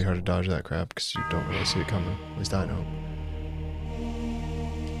darkness. It's pretty hard to dodge that crap because you don't really see it coming. At least I know.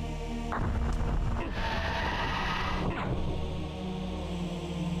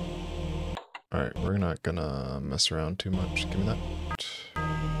 Alright, we're not gonna mess around too much. Give me that.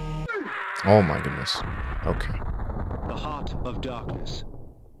 Oh my goodness. Okay. The heart of darkness.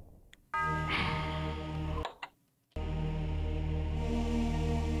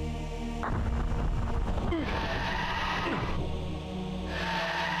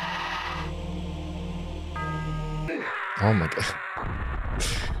 Oh my god.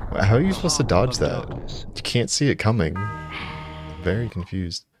 How are you supposed to dodge that? You can't see it coming. Very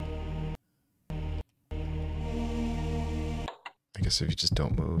confused. I guess if you just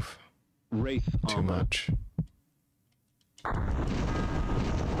don't move too much.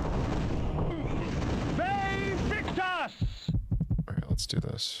 VAE VICTIS! Alright, let's do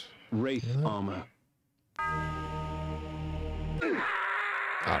this. Wraith armor.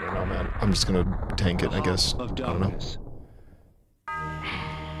 I don't know, man. I'm just gonna tank it, I guess. I don't know.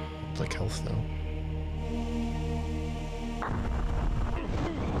 It's like health, though.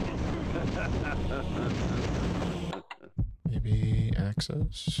 Maybe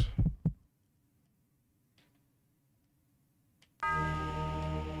access?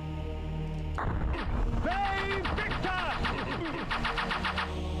 VAE VICTIS!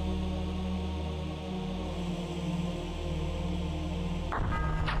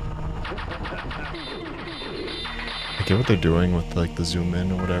 I get what they're doing with like the zoom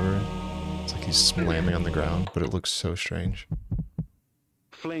in or whatever. It's like he's slamming on the ground, but it looks so strange.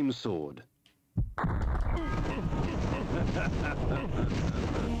 Flame sword.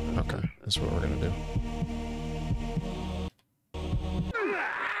 Okay, that's what we're gonna do.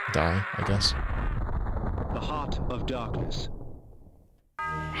 Die, I guess. The heart of darkness.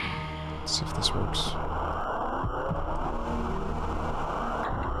 Let's see if this works.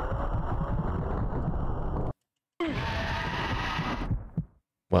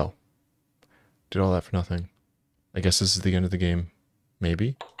 Well, did all that for nothing. I guess this is the end of the game.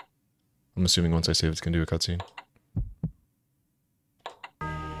 Maybe? I'm assuming once I save it's gonna do a cutscene.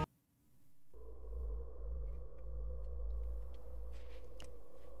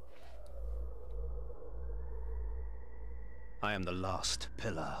 I am the last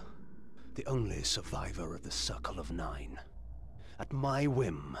pillar, the only survivor of the Circle of Nine. At my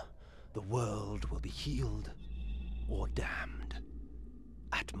whim, the world will be healed or damned.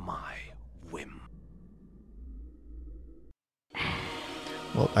 At my whim.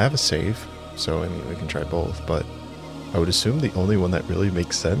 Well, I have a save, so I mean we can try both, but I would assume the only one that really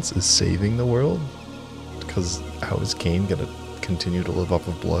makes sense is saving the world. Because how is Kain gonna continue to live off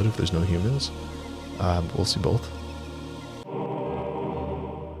of blood if there's no humans? We'll see both.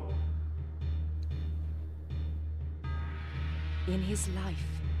 In his life,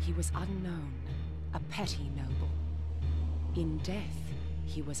 he was unknown, a petty noble. In death,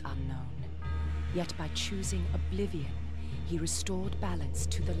 he was unknown. Yet by choosing oblivion, he restored balance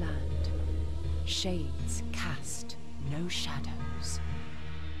to the land. Shades cast no shadows.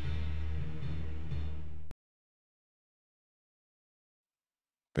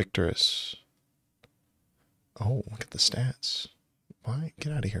 Victorous. Oh, look at the stats. Why?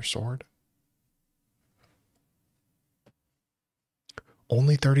 Get out of here, sword.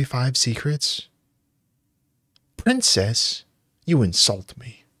 Only 35 secrets? Princess, you insult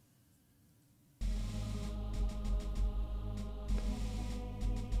me.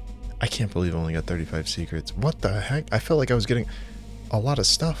 I can't believe I only got 35 secrets. What the heck? I felt like I was getting a lot of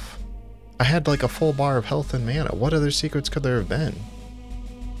stuff. I had like a full bar of health and mana. What other secrets could there have been?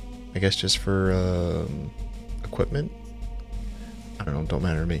 I guess just for equipment? I don't know, don't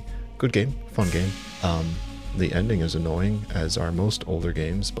matter to me. Good game, fun game. The ending is annoying, as are most older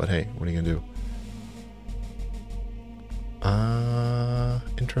games, but hey, what are you gonna do?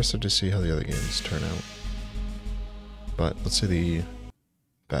 Interested to see how the other games turn out. But let's see the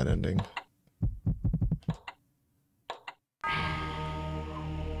bad ending.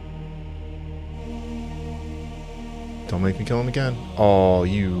 Don't make me kill him again. Oh,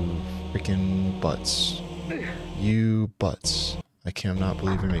 you freaking butts. You butts. I cannot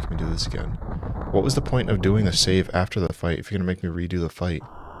believe you're making me do this again. What was the point of doing the save after the fight if you're gonna make me redo the fight?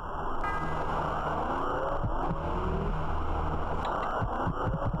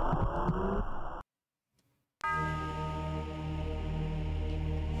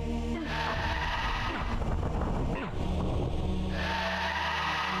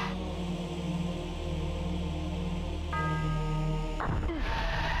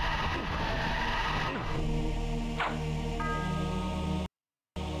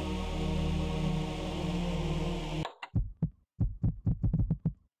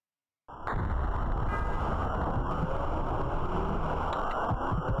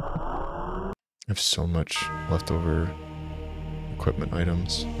 have so much leftover equipment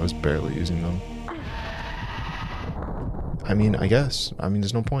items. I was barely using them. I mean, I guess. I mean,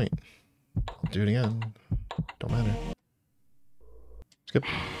 there's no point. I'll do it again. Don't matter. Skip.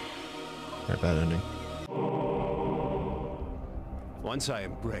 Alright, bad ending. Once I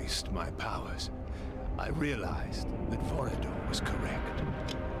embraced my powers, I realized that Vorador was correct.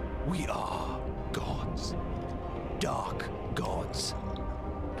 We are gods. Dark gods.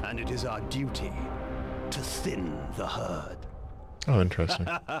 And it is our duty to thin the herd. Oh, interesting.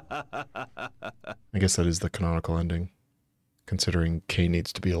 I guess that is the canonical ending, considering Kain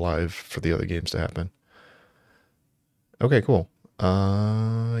needs to be alive for the other games to happen. Okay, cool.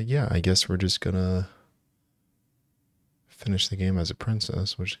 Yeah, I guess we're just gonna finish the game as a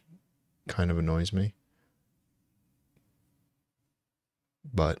princess, which kind of annoys me.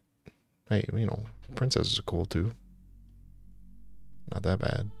 But, hey, you know, princesses are cool too. Not that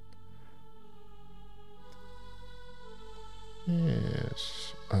bad.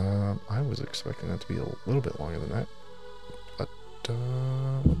 Yes. I was expecting that to be a little bit longer than that. But,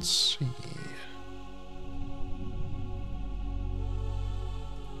 let's see.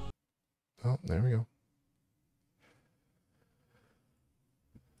 Oh, there we go.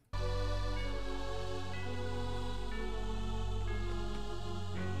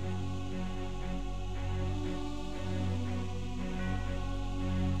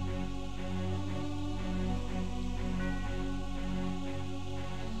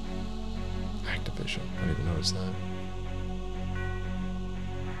 Activision. I didn't even notice that.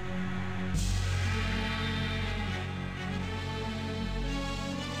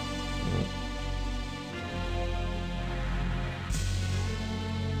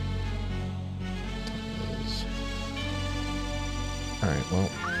 Alright, well,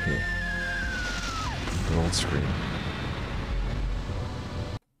 here. Good old screen.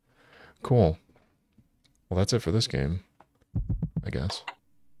 Cool. Well, that's it for this game, I guess.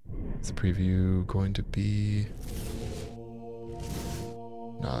 Is the preview going to be...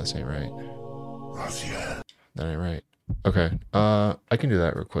 Nah, this ain't right. That ain't right. Okay, I can do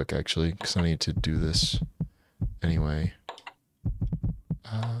that real quick, actually, because I need to do this anyway.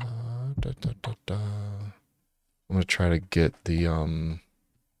 I'm gonna try to get the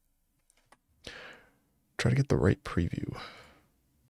right preview.